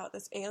because it's about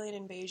this alien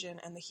invasion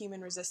and the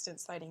human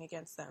resistance fighting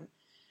against them.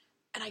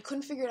 And I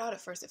couldn't figure it out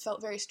at first. It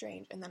felt very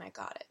strange, and then I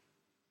got it.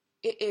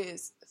 It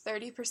is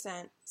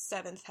 30%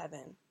 Seventh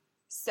Heaven,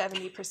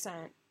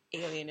 70%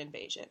 alien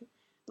invasion.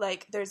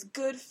 Like, there's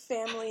good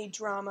family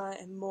drama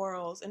and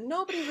morals, and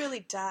nobody really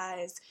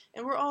dies,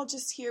 and we're all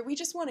just here. We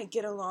just want to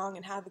get along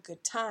and have a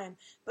good time,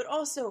 but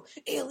also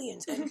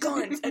aliens and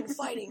guns and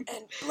fighting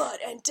and blood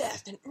and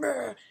death and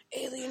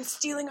aliens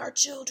stealing our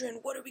children.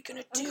 What are we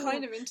gonna do? I'm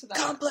kind of into that.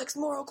 Complex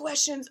moral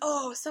questions.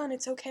 Oh, son,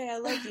 it's okay. I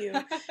love you.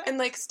 And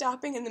like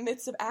stopping in the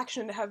midst of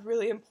action to have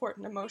really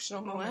important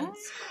emotional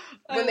moments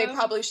when they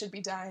probably should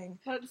be dying.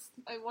 I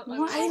What?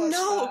 want I to watch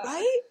know, that.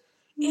 right?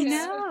 You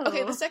Yeah. know.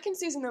 Okay, the second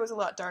season though was a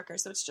lot darker,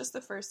 so it's just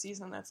the first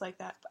season that's like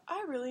that. But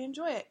I really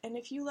enjoy it, and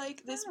if you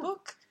like this Oh.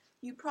 book,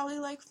 you probably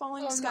like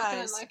Falling Oh, I'm not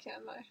Skies. gonna like it,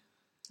 am I?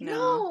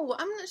 No,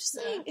 I'm not just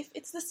saying if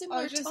it's the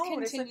similar I'll just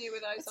tone. continue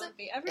with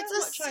iZombie. Everyone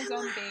it's watch a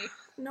similar- iZombie.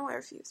 No, I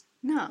refuse.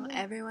 No,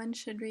 everyone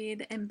should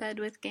read In Bed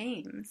with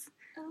Games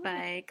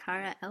by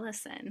Cara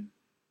Ellison,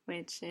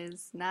 which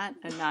is not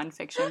a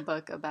nonfiction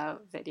book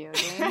about video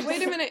games.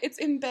 Wait a minute, it's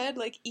in bed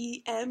like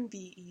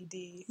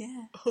EMBED.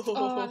 Yeah.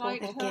 Oh, I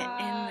like Get in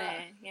that.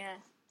 there. Yeah.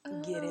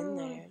 Get in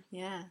there.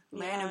 Yeah.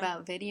 Learn Yeah.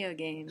 about video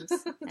games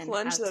and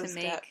Plunge how to those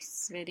make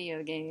depths.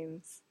 video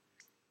games.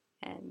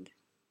 And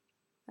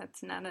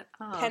that's not at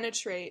all.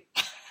 Penetrate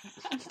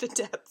the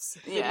depths.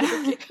 Of Yeah.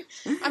 video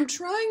game. I'm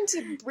trying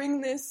to bring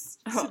this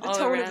to the All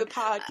tone around. of the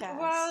podcast.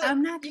 Well,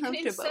 I'm not you can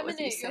comfortable with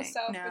you inseminate saying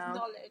yourself no. with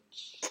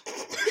knowledge.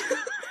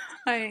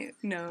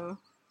 No.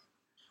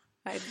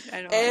 I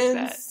don't and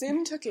like that.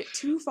 Sim took it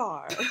too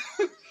far.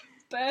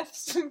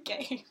 Births and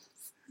games.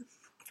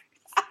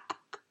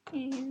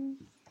 And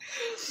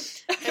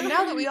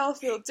now that we all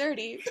feel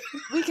dirty,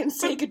 we can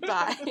say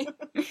goodbye.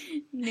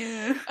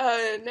 No.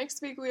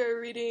 Next week we are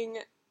reading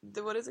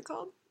what is it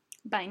called?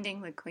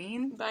 Binding the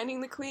Queen?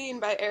 Binding the Queen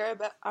by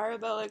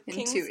Arabella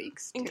In 2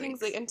 weeks. In 2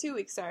 Kingsley. weeks. In 2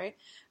 weeks, sorry.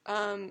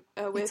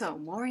 It's With a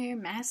Warrior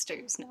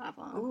Masters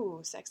novel. ooh,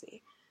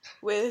 sexy.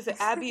 With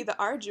Abby the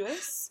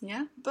Arduous.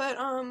 Yeah. But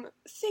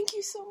thank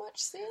you so much,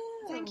 Sam.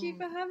 Thank you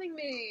for having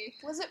me.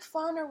 Was it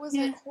fun or was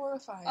Yeah. it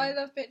horrifying? I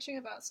love bitching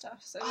about stuff,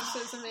 so this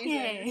is amazing.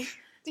 Yay.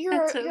 You're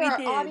That's what we our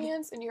did.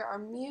 audience and you're our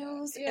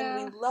muse Yeah.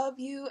 and we love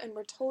you and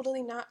we're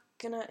totally not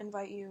gonna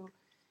invite you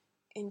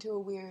into a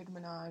weird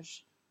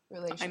menage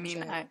relationship. I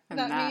mean, I'm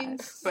That not,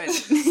 means but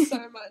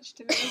so much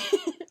to me.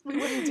 we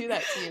wouldn't do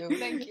that to you.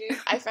 Thank you.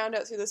 I found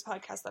out through this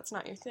podcast that's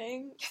not your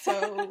thing,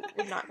 so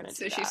we're not gonna do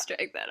so that. she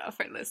strike that off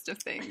our list of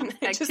things.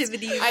 Just-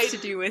 Activities to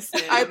do with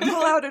Sim. I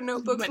pull out a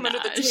notebook from under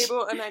the Menage.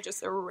 table and I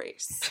just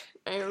erase.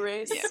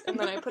 Yeah. And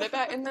then I put it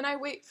back and then I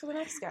wait for the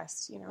next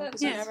guest, you know, because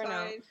That's you Yeah. never know.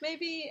 fine.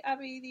 Maybe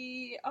Abby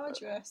the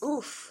Arduous.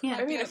 Oof. Yeah.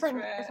 I mean, Go if for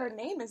her it.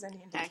 name is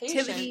any indication.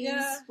 Activities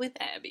Yeah. with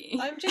Abby.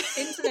 I'm just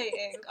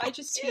scintillating. I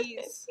just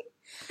tease.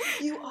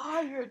 You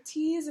are, you're a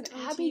tease, and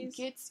I'm a Abby tease.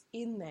 gets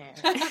in there.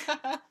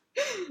 Oh,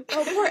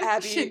 poor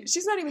Abby. Should-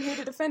 She's not even here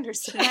to defend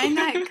herself. Should I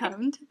not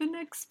come to the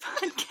next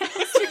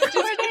podcast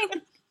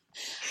recording?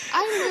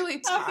 I'm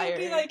really I'll tired.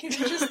 be like, is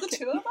it just the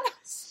two of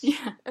us?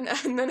 Yeah. and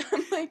then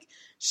I'm like,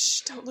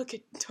 shh, don't look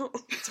at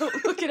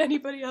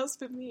anybody else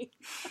but me.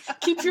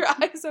 Keep your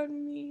eyes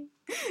on me.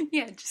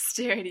 Yeah, just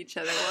stare at each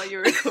other while you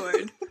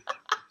record.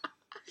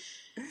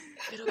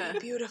 It'll be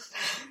beautiful.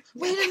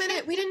 Wait a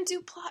minute, we didn't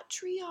do plot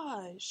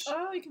triage.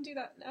 Oh, you can do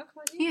that now,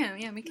 can't you?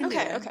 Yeah, we can do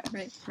Okay, that. okay.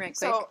 Right quick.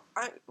 So,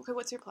 okay,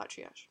 what's your plot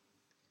triage?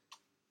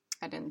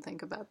 I didn't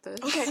think about this.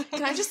 Okay,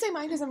 can I just say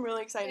mine because I'm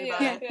really excited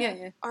about Yeah, it?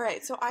 yeah. All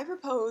right, so I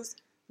propose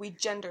we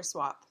gender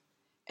swap.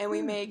 And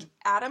we make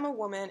Adam a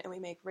woman and we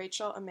make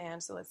Rachel a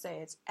man. So let's say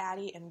it's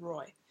Addie and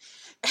Roy.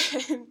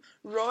 And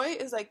Roy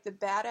is like the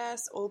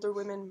badass older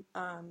woman,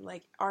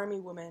 like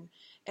army woman.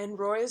 And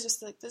Roy is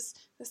just like this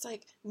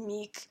like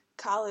meek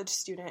college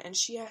student. And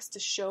she has to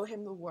show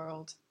him the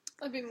world.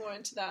 I'd be more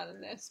into that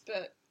than this,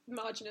 but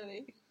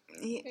marginally.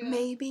 Yeah, Yeah.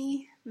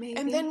 Maybe.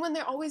 And then when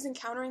they're always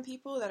encountering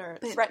people that are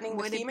But threatening the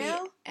would it be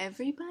female.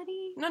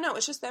 everybody? No,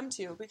 it's just them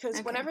two. Because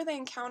Okay. whenever they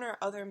encounter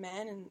other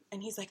men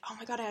and he's like, oh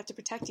my god, I have to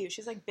protect you.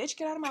 She's like, bitch,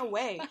 get out of my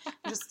way. And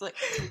just like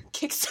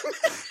kicks him.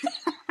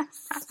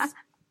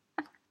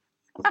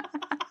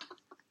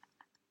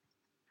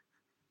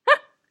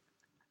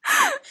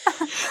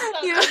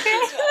 You okay?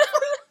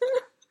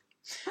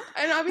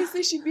 And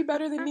obviously she'd be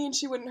better than me and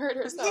she wouldn't hurt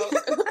herself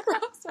in the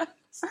process.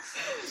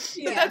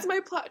 Yeah. But that's my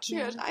plot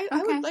triage. Yeah. I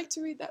Okay. would like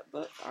to read that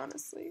book,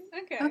 honestly.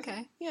 Okay.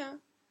 Okay. Yeah.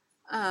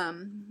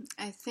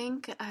 I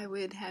think I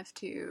would have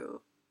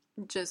to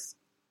just,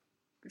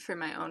 for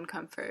my own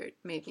comfort,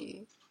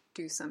 maybe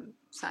do some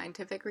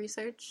scientific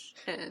research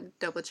and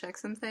double check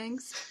some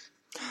things.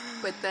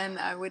 But then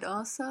I would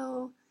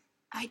also,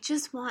 I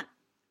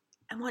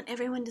want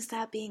everyone to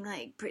stop being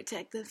like,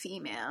 protect the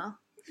female.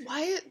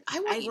 Why?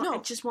 I I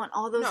just want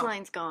all those No.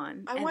 lines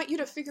gone. I want you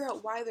to figure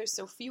out why there's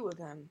so few of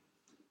them.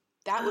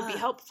 That would be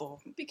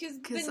helpful. Because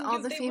 'Cause then all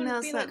the they wouldn't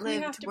females be that like, we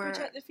have lived to were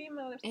protect the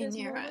female if in there's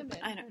more Europe. women.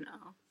 I don't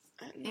know.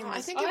 No, was-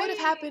 I think it would have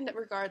happened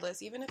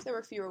regardless. Even if there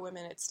were fewer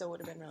women, it still would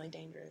have been really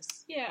dangerous.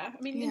 Yeah,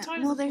 I mean, in Yeah.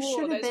 times Well, of there war,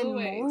 should have there's been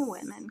always... more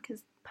women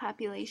because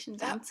population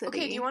density.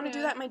 Okay, do you want to do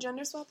Yeah. that in my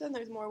gender swap then?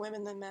 There's more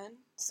women than men?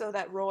 So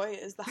that Roy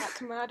is the hot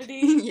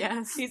commodity?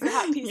 Yes. He's the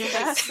hot piece of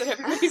ass that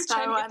everybody's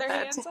I trying to get want their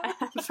that hands to on?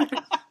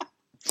 happen.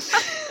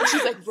 And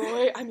she's like,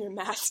 Roy, I'm your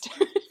master.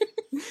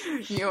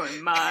 You're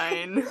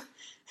mine.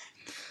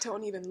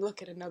 Don't even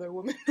look at another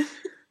woman.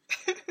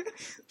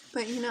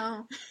 But you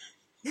know,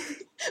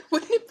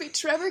 Wouldn't it be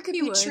Trevor could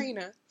He be would.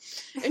 Trina.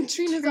 And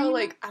Trina's all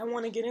like, I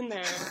want to get in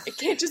there. It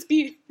can't just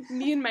be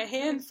me and my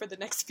hand for the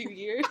next few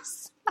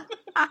years.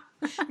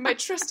 My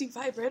trusty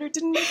vibrator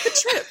didn't make the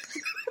trip.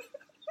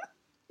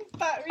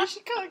 Batteries, she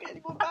can't get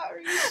any more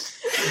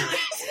batteries.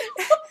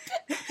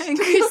 and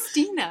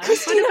Christina.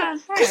 What about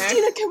her?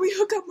 Christina, can we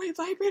hook up my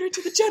vibrator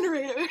to the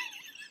generator?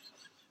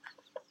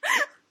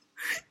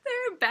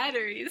 There are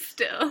batteries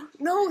still.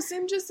 No,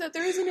 Sim just said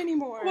there isn't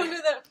anymore. One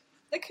of them.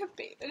 It could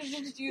be.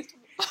 She just used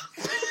them up.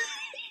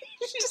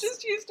 She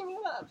just used them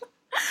up.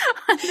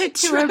 On the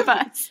tour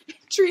bus.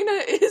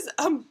 Trina is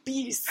a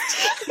beast.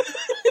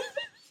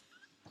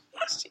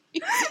 She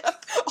eats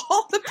up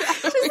all the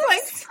batteries. Just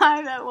like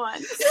 5 at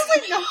once. There's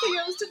like nothing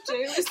else to do.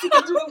 Is to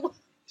go to the one.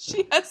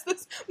 She has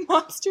this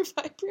monster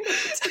vibrator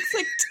that takes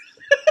like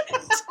 10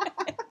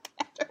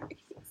 batteries.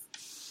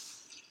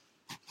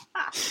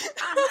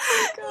 Oh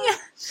my god.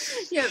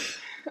 Yeah.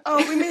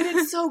 Oh, we made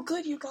it so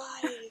good, you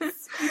guys.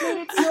 We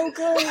made it so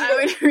good. I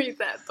would read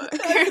that book.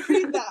 I would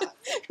read that.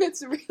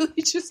 It's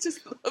really just a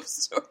love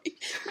story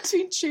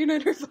between Trina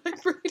and her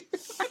vibrator.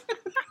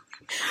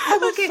 I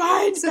will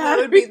find so that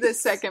would be the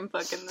second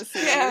book in the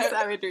series. Yeah.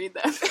 I would read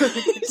that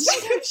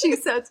book. She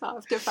sets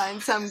off to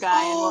find some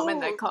guy and woman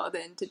that called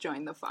in to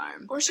join the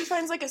farm. Or she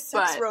finds like a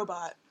sex But-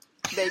 robot.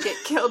 They get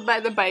killed by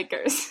the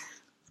bikers.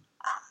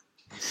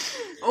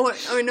 Or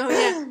no,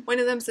 yeah, one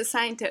of them's a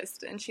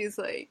scientist, and she's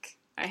like,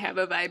 I have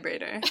a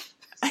vibrator.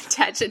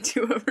 Attach it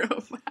to a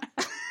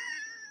robot.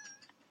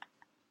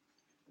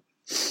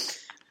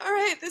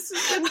 Alright, this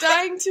has been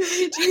Dying to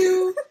Read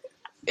You.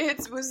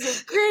 It was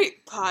a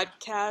great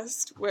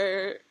podcast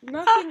where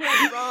nothing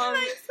went wrong.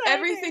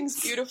 Everything's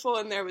beautiful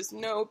and there was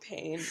no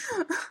pain.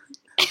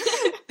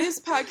 This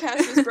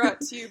podcast was brought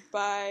to you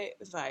by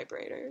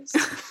vibrators.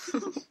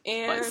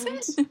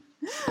 And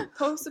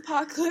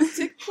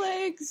post-apocalyptic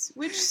plagues,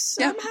 which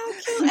somehow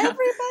kill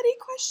everybody,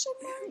 question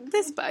mark?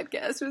 This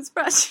podcast was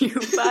brought to you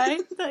by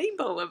the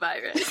Ebola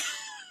virus.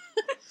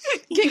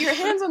 Get your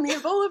hands on the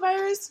Ebola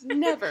virus?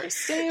 Never.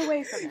 Stay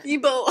away from it.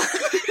 Ebola.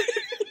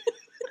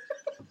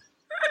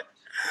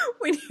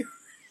 When you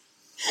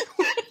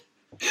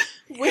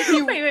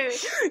wait.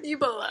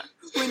 Ebola.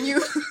 When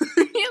you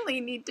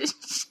really need to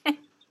shit.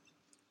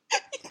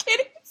 You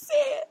can't even say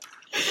it.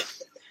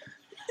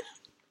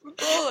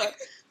 Ebola.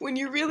 When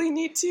you really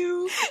need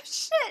to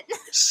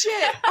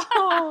shit.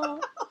 Oh.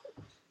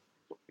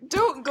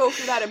 Don't go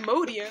for that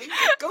Imodium.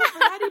 Go for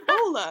that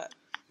Ebola.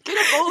 Get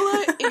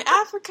Ebola in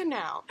Africa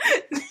now.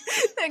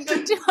 Then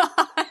go to a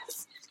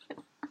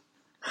hospital.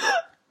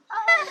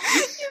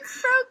 You've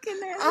broken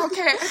it.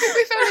 Okay, I think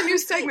we found a new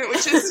segment,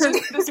 which is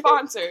just the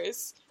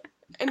sponsors.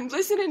 And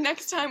listen in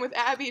next time with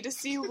Abby to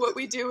see what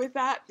we do with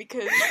that,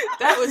 because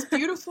that was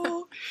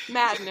beautiful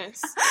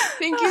madness.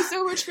 Thank you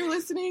so much for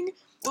listening.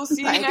 We'll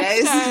see you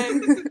next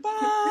time.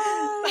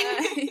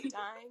 Bye.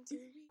 Bye.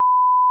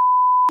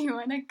 You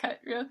want to cut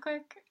real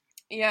quick?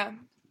 Yeah.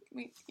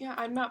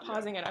 I'm not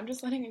pausing it. I'm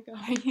just letting it go.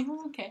 Are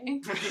you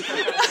okay?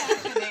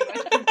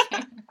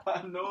 I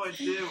have no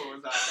idea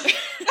what was happening.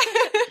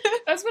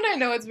 That's when I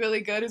know it's really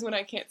good, is when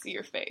I can't see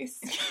your face.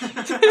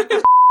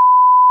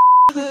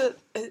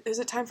 Is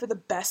it time for the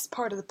best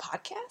part of the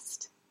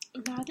podcast?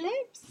 Mad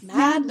Libs.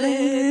 Mad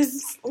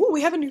Libs. Oh,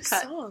 we have a new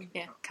Cut. song.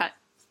 Yeah, cut.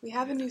 We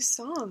have a new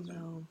song,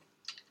 though.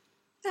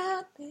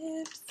 Mad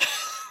Libs.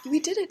 We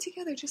did it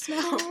together just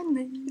now.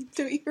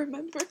 Don't you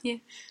remember? Yeah.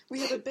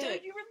 We have a bit.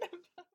 Don't you remember?